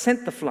God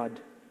sent the flood.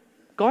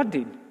 God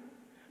did.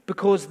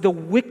 Because the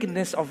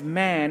wickedness of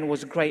man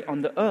was great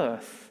on the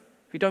earth.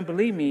 If you don't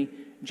believe me,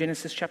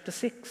 Genesis chapter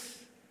 6.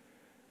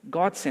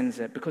 God sends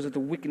it because of the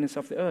wickedness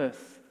of the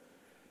earth.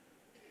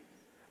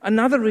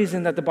 Another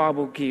reason that the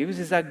Bible gives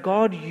is that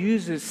God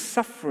uses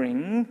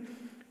suffering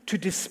to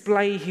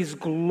display His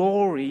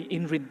glory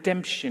in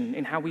redemption,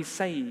 in how He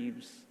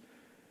saves.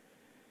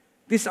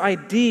 This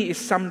idea is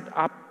summed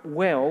up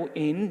well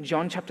in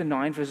John chapter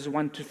 9, verses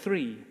 1 to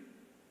 3.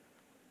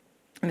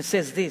 And it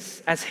says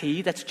this, as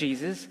He, that's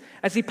Jesus,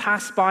 as He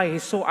passed by, He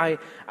saw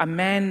a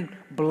man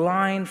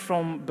blind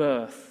from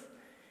birth.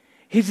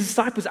 His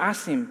disciples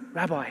asked Him,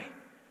 Rabbi,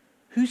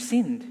 who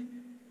sinned,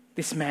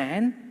 this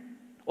man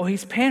or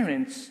his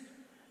parents,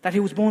 that he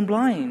was born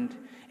blind?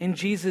 And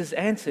Jesus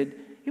answered,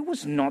 it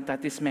was not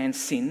that this man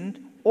sinned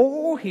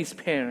or his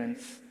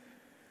parents,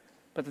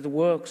 but that the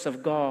works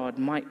of God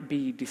might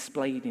be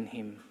displayed in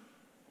him.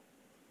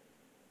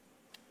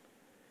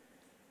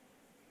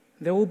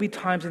 There will be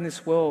times in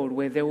this world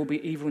where there will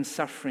be evil and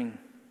suffering.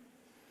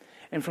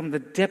 And from the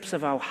depths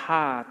of our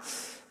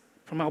hearts,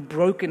 from our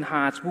broken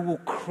hearts, we will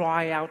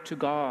cry out to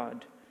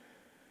God.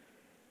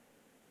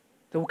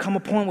 There will come a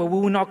point where we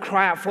will not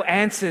cry out for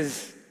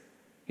answers.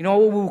 You know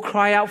what we will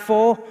cry out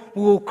for?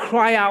 We will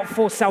cry out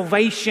for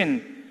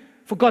salvation,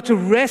 for God to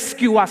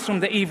rescue us from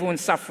the evil and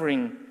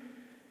suffering.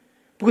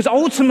 Because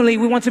ultimately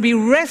we want to be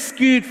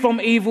rescued from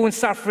evil and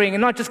suffering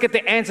and not just get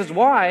the answers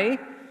why.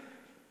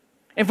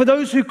 And for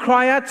those who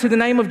cry out to the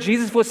name of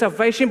Jesus for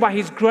salvation, by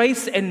His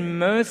grace and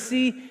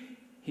mercy,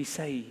 He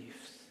saves.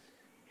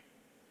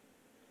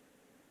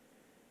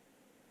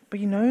 But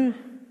you know,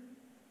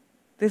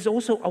 there's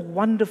also a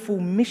wonderful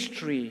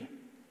mystery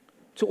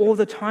to all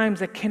the times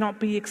that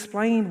cannot be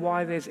explained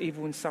why there's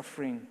evil and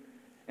suffering.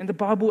 And the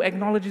Bible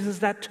acknowledges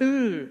that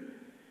too.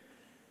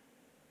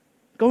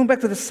 Going back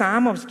to the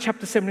Psalm of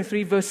chapter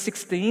 73, verse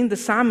 16, the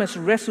psalmist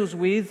wrestles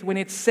with when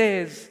it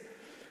says,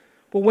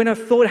 but when I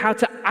thought how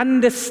to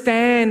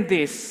understand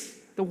this,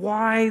 the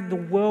why the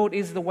world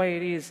is the way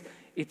it is,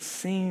 it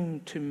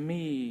seemed to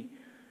me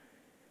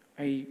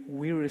a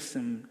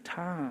wearisome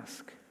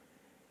task.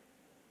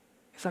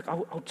 It's like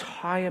I'll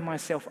tire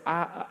myself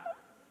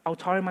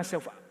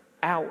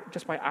out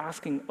just by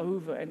asking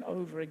over and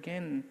over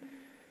again.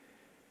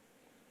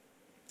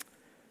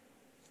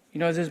 You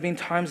know, there's been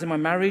times in my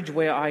marriage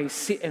where I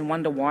sit and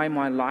wonder why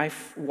my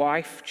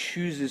wife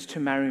chooses to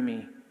marry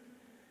me.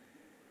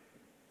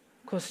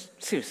 Because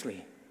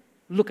seriously,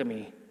 look at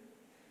me.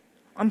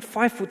 I'm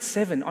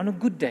 5'7" on a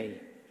good day.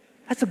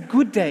 That's a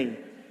good day.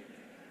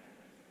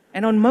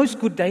 And on most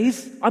good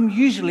days, I'm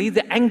usually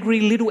the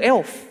angry little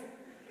elf.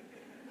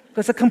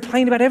 Because I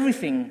complain about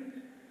everything.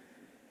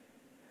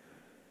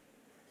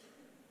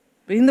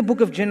 But in the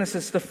book of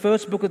Genesis, the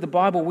first book of the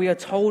Bible, we are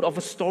told of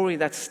a story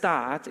that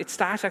starts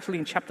actually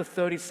in chapter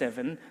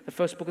 37, the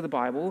first book of the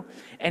Bible,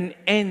 and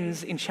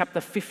ends in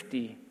chapter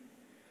 50.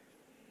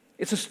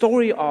 It's a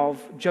story of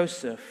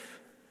Joseph.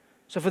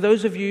 So for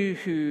those of you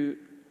who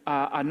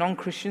are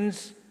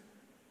non-Christians,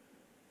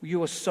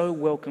 you are so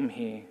welcome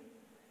here.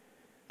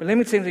 But let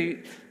me tell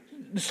you,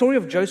 the story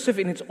of Joseph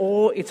in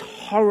all its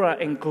horror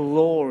and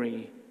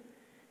glory,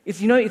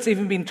 it's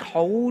even been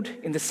told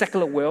in the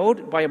secular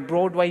world by a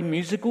Broadway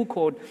musical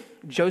called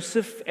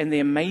Joseph and the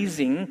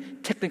Amazing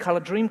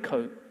Technicolor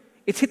Dreamcoat.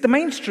 It's hit the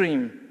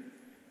mainstream.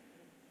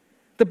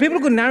 The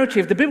biblical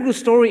narrative, the biblical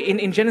story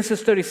in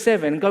Genesis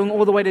 37, going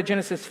all the way to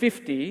Genesis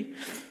 50,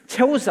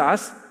 tells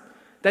us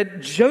that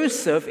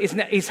Joseph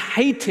is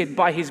hated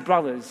by his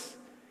brothers.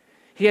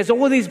 He has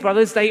all these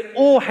brothers, they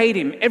all hate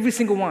him, every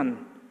single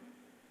one.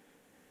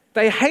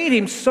 They hate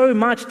him so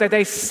much that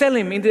they sell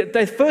him.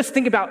 They first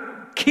think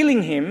about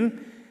killing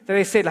him, that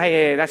they said,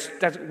 hey,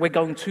 we're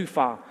going too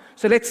far.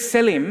 So let's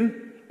sell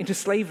him into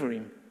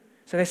slavery.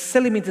 So they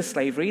sell him into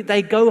slavery.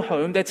 They go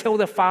home. They tell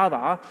their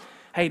father,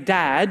 hey,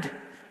 Dad,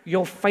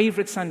 your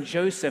favorite son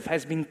Joseph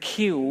has been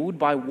killed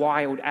by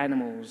wild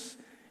animals.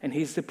 And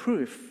here's the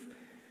proof.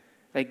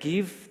 They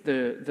give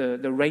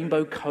the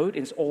rainbow coat.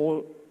 It's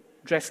all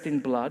dressed in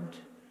blood.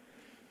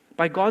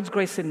 By God's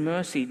grace and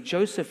mercy,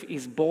 Joseph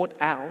is bought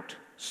out,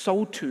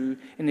 sold to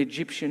an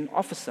Egyptian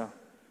officer.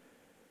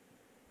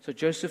 So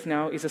Joseph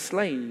now is a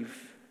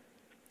slave.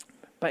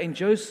 But in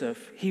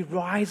Joseph, he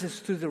rises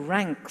through the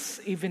ranks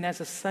even as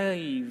a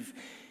slave.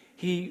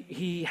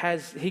 He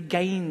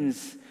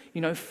gains,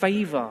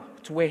 favor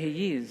to where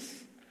he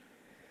is.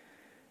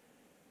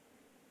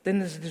 Then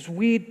there's this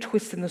weird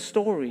twist in the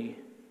story.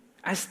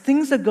 As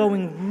things are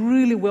going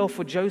really well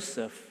for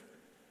Joseph,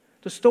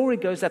 the story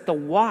goes that the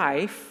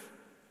wife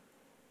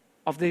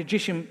of the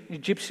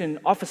Egyptian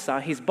officer,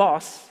 his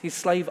boss, his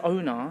slave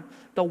owner,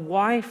 the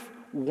wife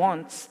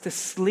wants to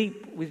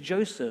sleep with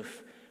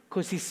Joseph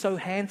because he's so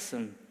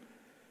handsome.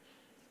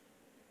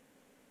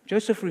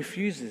 Joseph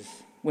refuses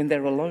when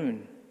they're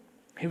alone.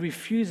 He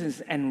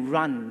refuses and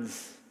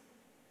runs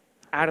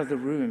out of the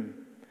room.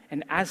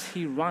 And as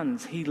he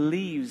runs, he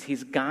leaves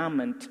his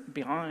garment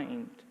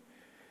behind.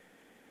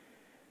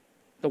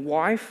 The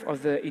wife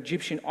of the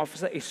Egyptian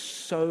officer is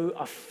so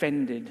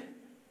offended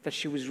that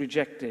she was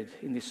rejected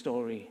in this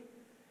story,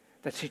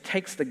 that she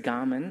takes the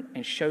garment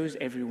and shows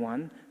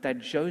everyone that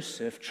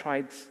Joseph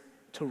tried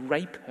to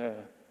rape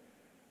her.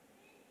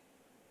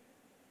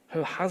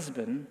 Her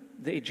husband,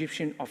 the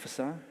Egyptian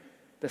officer,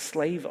 the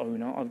slave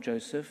owner of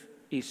Joseph,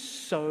 is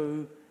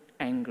so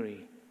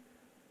angry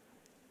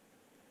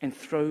and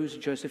throws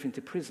Joseph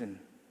into prison.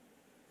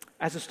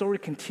 As the story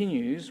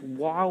continues,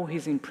 while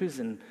he's in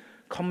prison,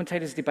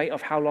 commentators debate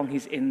of how long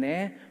he's in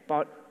there,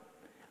 but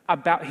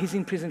he's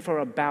in prison for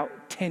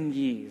about 10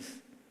 years.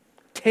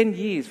 10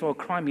 years for a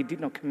crime he did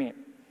not commit.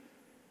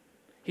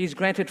 He's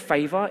granted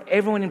favor.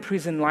 Everyone in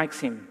prison likes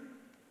him.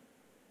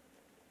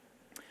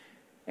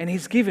 And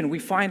we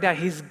find out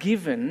he's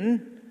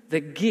given the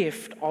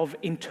gift of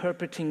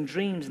interpreting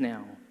dreams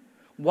now.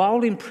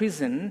 While in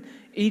prison,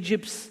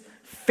 Egypt's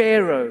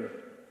Pharaoh,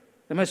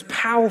 the most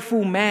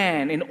powerful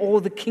man in all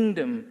the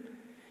kingdom,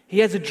 he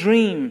has a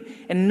dream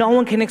and no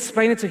one can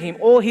explain it to him.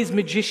 All his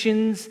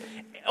magicians,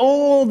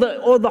 all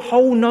the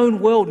whole known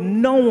world,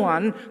 no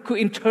one could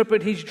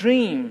interpret his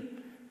dream.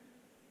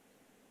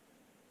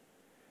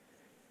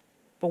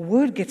 But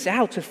word gets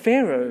out to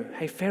Pharaoh,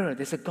 hey Pharaoh,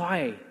 there's a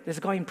guy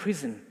in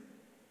prison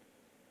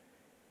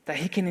that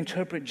he can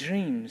interpret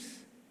dreams.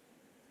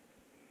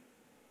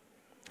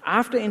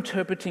 After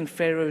interpreting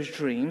Pharaoh's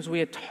dreams,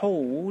 we are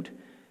told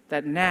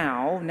that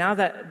now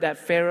that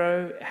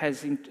Pharaoh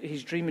has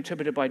his dream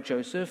interpreted by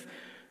Joseph,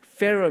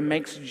 Pharaoh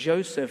makes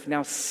Joseph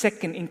now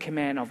second in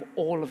command of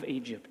all of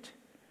Egypt.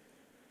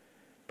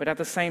 But at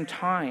the same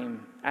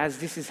time, as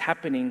this is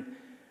happening,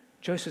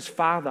 Joseph's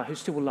father, who's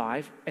still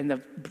alive, and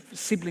the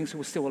siblings who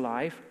are still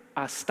alive,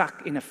 are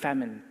stuck in a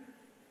famine.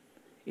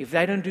 If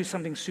they don't do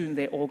something soon,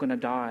 they're all going to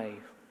die.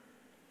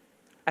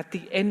 At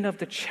the end of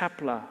the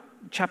chapter,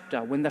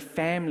 when the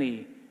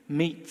family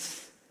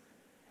meets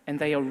and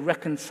they are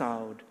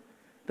reconciled,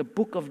 the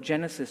book of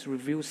Genesis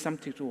reveals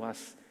something to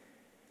us.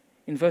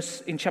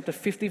 In chapter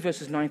 50,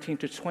 verses 19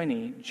 to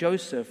 20,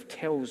 Joseph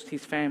tells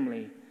his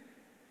family,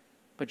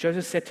 but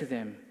Joseph said to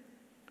them,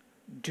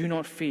 do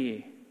not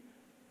fear,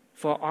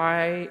 for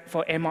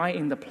am I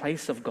in the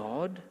place of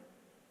God?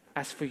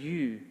 As for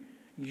you,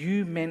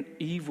 you meant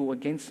evil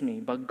against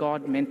me, but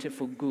God meant it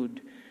for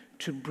good,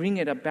 to bring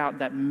it about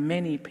that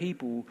many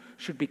people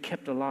should be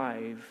kept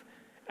alive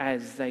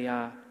as they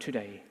are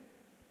today.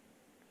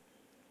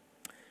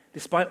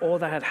 Despite all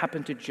that had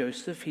happened to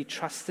Joseph, he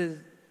trusted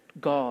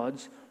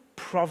God's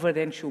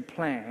providential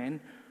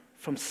plan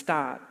from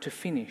start to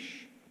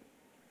finish.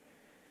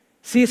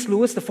 C.S.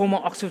 Lewis, the former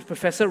Oxford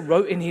professor,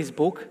 wrote in his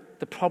book,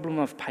 The Problem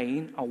of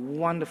Pain, a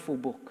wonderful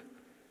book.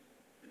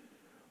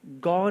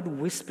 God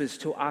whispers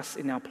to us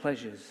in our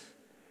pleasures,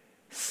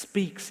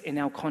 speaks in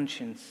our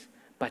conscience,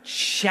 but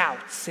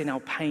shouts in our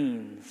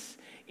pains.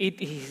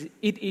 It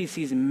is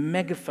his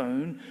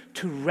megaphone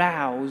to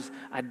rouse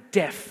a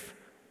deaf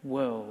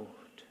world.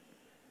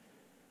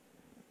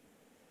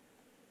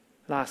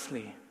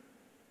 Lastly,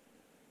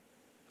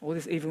 all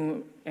this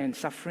evil and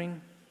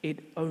suffering, it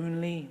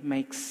only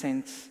makes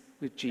sense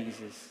with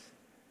Jesus.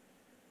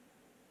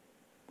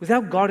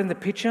 Without God in the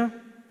picture,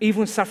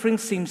 evil and suffering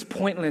seems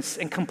pointless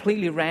and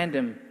completely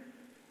random.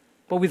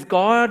 But with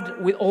God,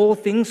 with all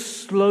things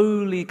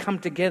slowly come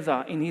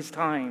together in His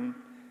time.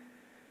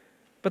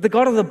 But the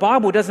God of the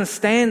Bible doesn't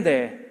stand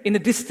there in the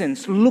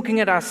distance looking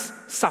at us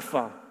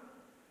suffer.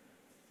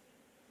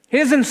 He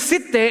doesn't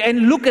sit there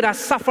and look at us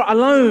suffer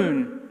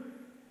alone.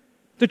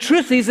 The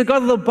truth is, the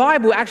God of the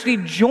Bible actually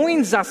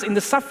joins us in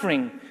the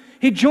suffering.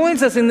 He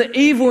joins us in the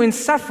evil and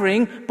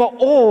suffering, but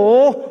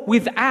all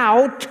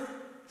without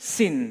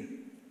sin.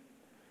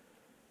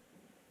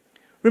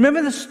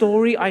 Remember the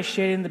story I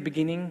shared in the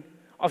beginning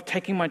of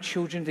taking my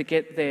children to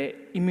get their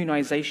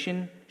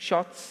immunization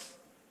shots.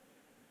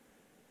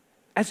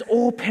 As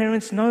all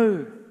parents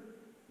know,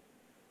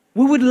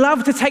 we would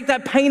love to take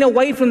that pain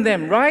away from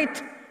them,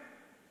 right?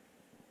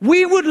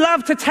 We would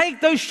love to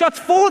take those shots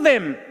for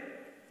them.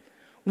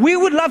 We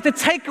would love to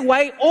take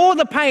away all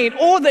the pain,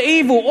 all the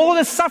evil, all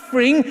the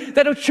suffering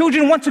that our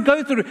children want to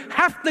go through,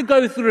 have to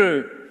go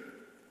through.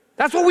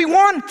 That's what we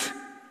want.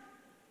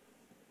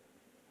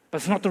 But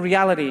it's not the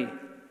reality.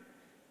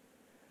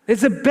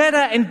 There's a better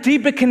and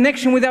deeper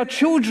connection with our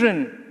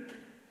children.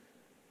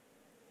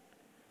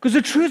 Because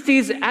the truth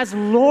is, as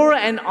Laura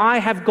and I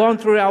have gone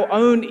through our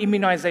own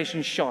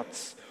immunization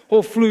shots,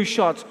 or flu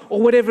shots,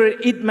 or whatever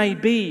it may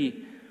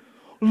be,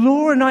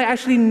 Laura and I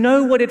actually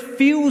know what it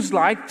feels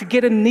like to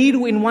get a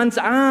needle in one's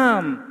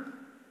arm.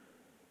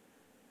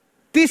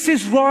 This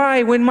is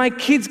why when my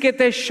kids get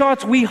their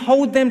shots, we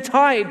hold them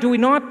tight, do we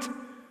not?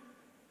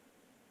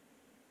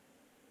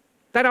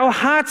 That our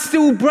hearts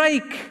still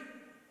break,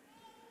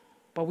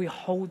 but we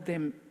hold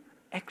them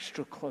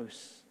extra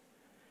close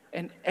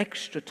and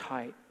extra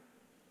tight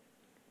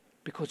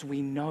because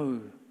we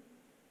know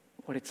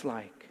what it's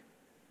like.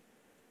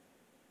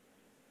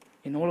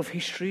 In all of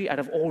history, out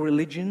of all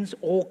religions,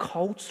 all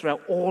cults,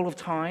 throughout all of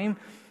time,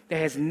 there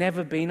has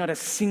never been not a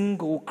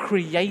single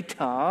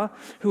creator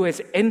who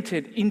has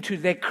entered into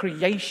their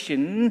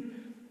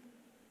creation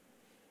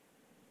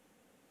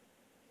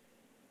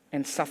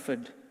and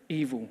suffered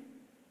evil.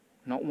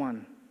 Not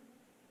one.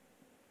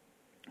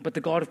 But the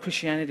God of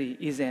Christianity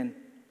is an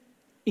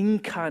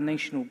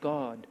incarnational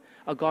God,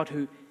 a God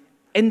who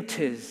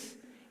enters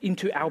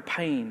into our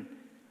pain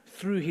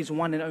through his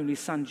one and only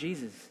Son,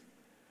 Jesus.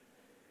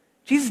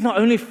 Jesus not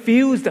only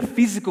feels the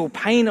physical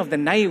pain of the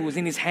nails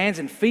in his hands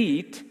and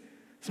feet,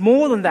 it's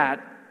more than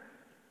that,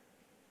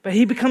 but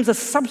he becomes a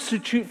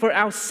substitute for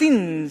our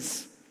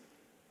sins.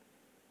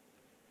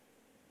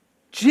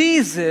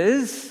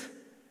 Jesus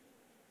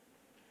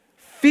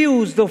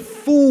feels the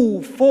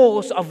full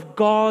force of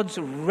God's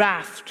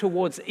wrath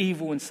towards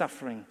evil and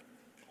suffering.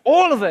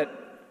 All of it.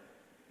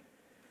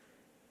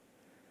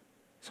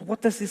 So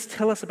what does this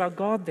tell us about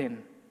God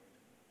then?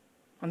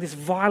 On this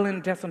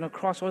violent death on the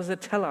cross, what does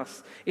it tell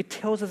us? It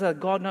tells us that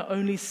God not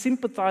only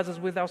sympathizes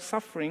with our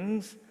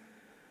sufferings,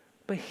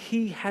 but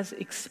he has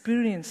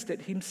experienced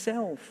it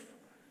himself.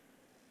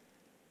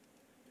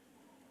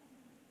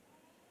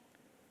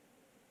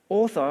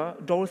 Author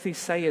Dorothy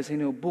Sayers, in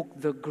her book,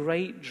 The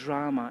Great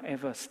Drama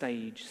Ever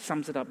Staged,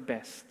 sums it up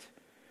best.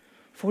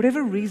 For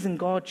whatever reason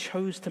God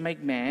chose to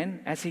make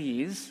man, as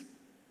he is,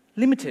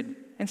 limited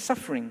and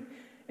suffering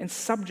and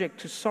subject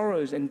to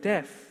sorrows and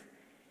death,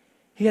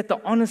 he had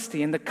the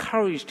honesty and the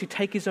courage to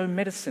take his own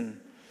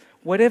medicine.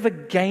 Whatever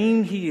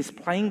game he is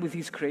playing with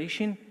his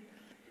creation,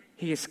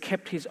 he has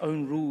kept his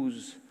own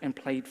rules and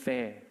played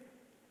fair.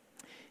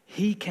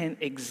 He can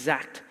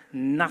exact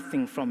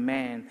nothing from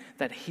man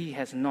that he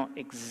has not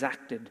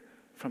exacted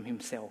from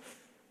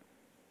himself.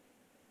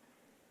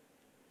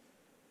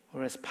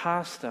 Or as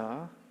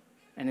pastor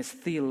and as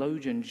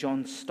theologian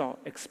John Stott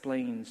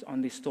explains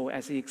on this thought,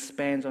 as he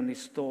expands on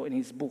this thought in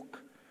his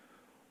book,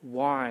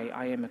 Why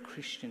I Am a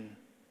Christian.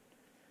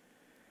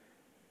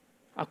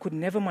 I could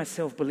never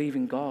myself believe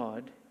in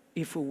God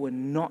if it were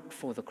not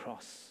for the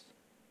cross.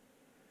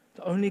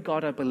 The only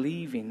God I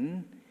believe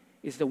in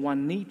is the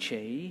one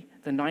Nietzsche,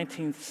 the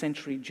 19th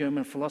century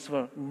German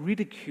philosopher,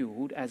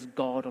 ridiculed as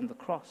God on the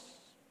cross.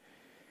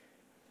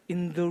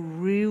 In the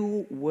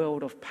real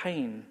world of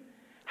pain,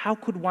 how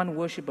could one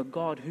worship a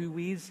God who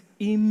is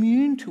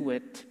immune to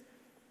it?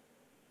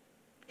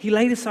 He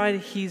laid aside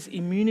his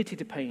immunity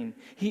to pain.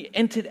 He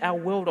entered our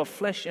world of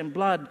flesh and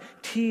blood,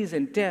 tears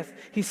and death.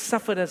 He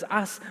suffered as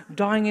us,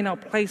 dying in our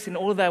place in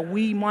order that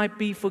we might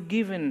be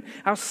forgiven.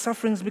 Our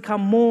sufferings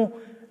become more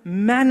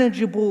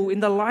manageable in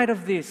the light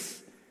of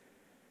this.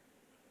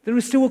 There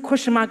is still a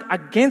question mark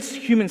against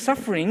human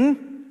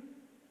suffering,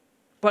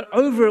 but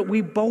over it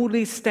we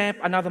boldly stamp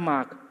another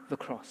mark, the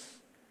cross,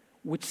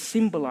 which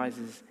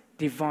symbolizes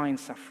divine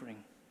suffering.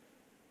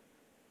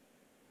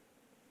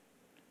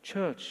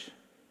 Church,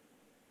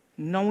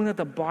 knowing that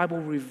the Bible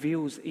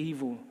reveals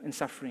evil and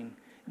suffering,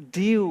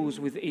 deals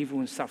with evil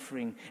and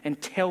suffering, and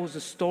tells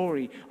the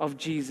story of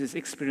Jesus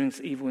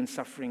experiencing evil and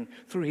suffering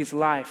through his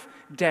life,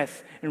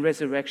 death, and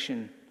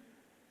resurrection.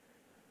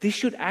 This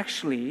should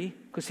actually,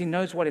 because he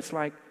knows what it's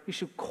like, it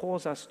should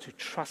cause us to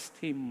trust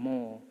him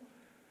more.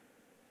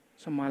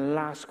 So my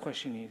last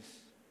question is,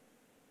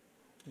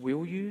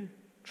 will you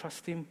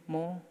trust him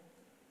more?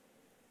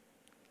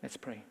 Let's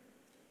pray.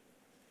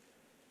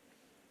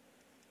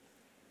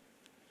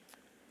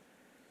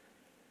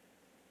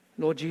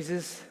 Lord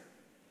Jesus,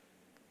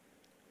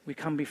 we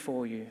come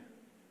before you.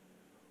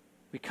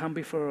 We come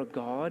before a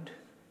God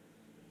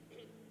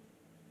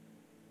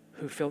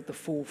who felt the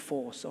full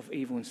force of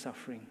evil and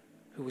suffering,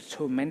 who was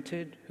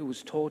tormented, who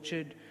was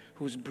tortured,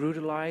 who was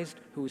brutalized,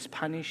 who was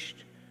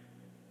punished,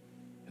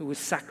 who was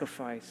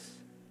sacrificed.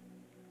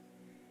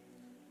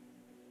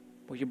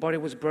 Well, your body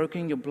was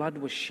broken, your blood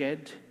was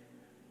shed.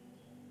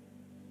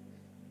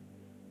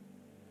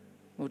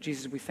 Lord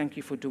Jesus, we thank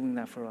you for doing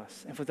that for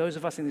us. And for those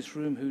of us in this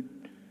room who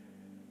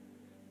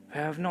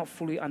have not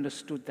fully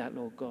understood that,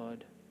 Lord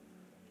God,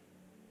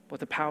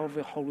 but the power of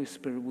your Holy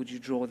Spirit, would you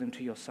draw them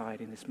to your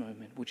side in this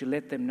moment? Would you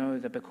let them know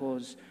that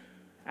because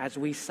as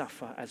we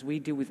suffer, as we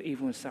deal with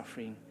evil and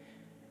suffering,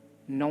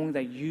 knowing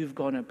that you've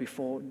done it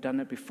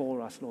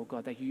before us, Lord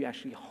God, that you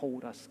actually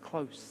hold us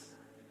close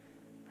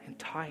and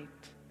tight.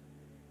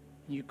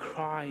 And you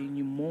cry and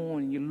you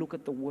mourn and you look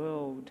at the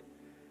world.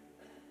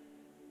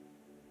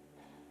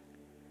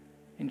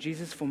 And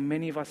Jesus, for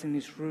many of us in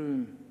this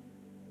room,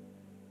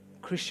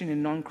 Christian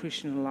and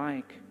non-Christian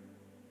alike,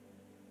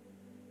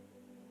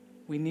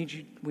 we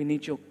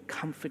need your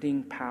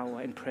comforting power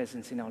and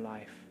presence in our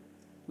life.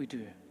 We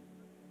do.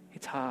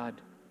 It's hard.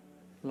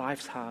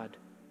 Life's hard.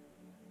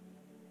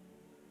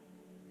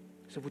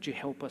 So would you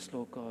help us,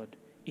 Lord God,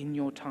 in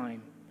your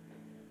time?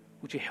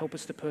 Would you help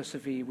us to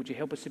persevere? Would you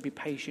help us to be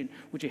patient?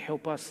 Would you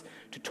help us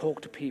to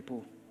talk to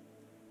people?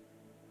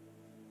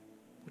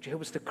 Would you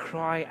help us to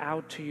cry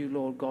out to you,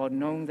 Lord God,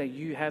 knowing that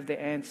you have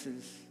the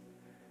answers?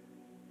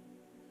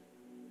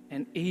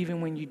 And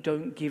even when you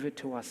don't give it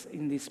to us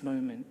in this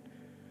moment,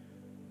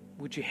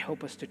 would you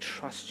help us to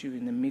trust you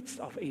in the midst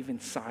of even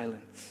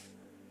silence?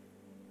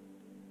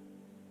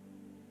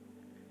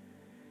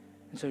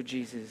 And so,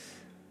 Jesus,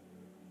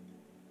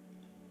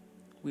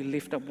 we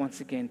lift up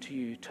once again to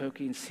you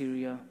Turkey and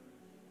Syria,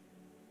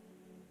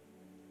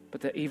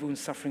 but the evil and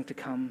suffering to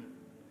come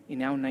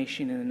in our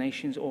nation and the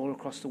nations all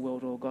across the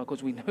world, oh God,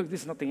 because we know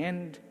this is not the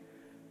end.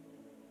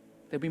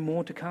 There'll be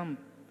more to come.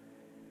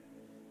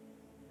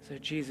 So,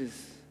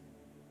 Jesus,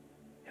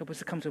 help us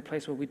to come to a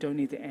place where we don't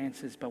need the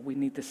answers, but we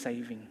need the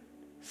saving.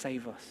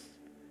 Save us.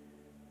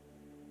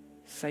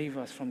 Save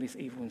us from this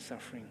evil and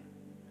suffering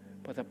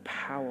by the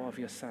power of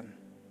your Son.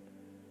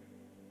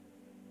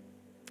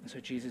 And so,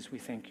 Jesus, we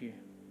thank you.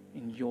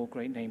 In your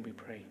great name we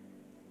pray.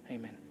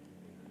 Amen.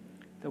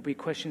 There'll be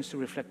questions to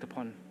reflect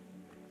upon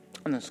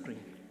on the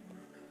screen.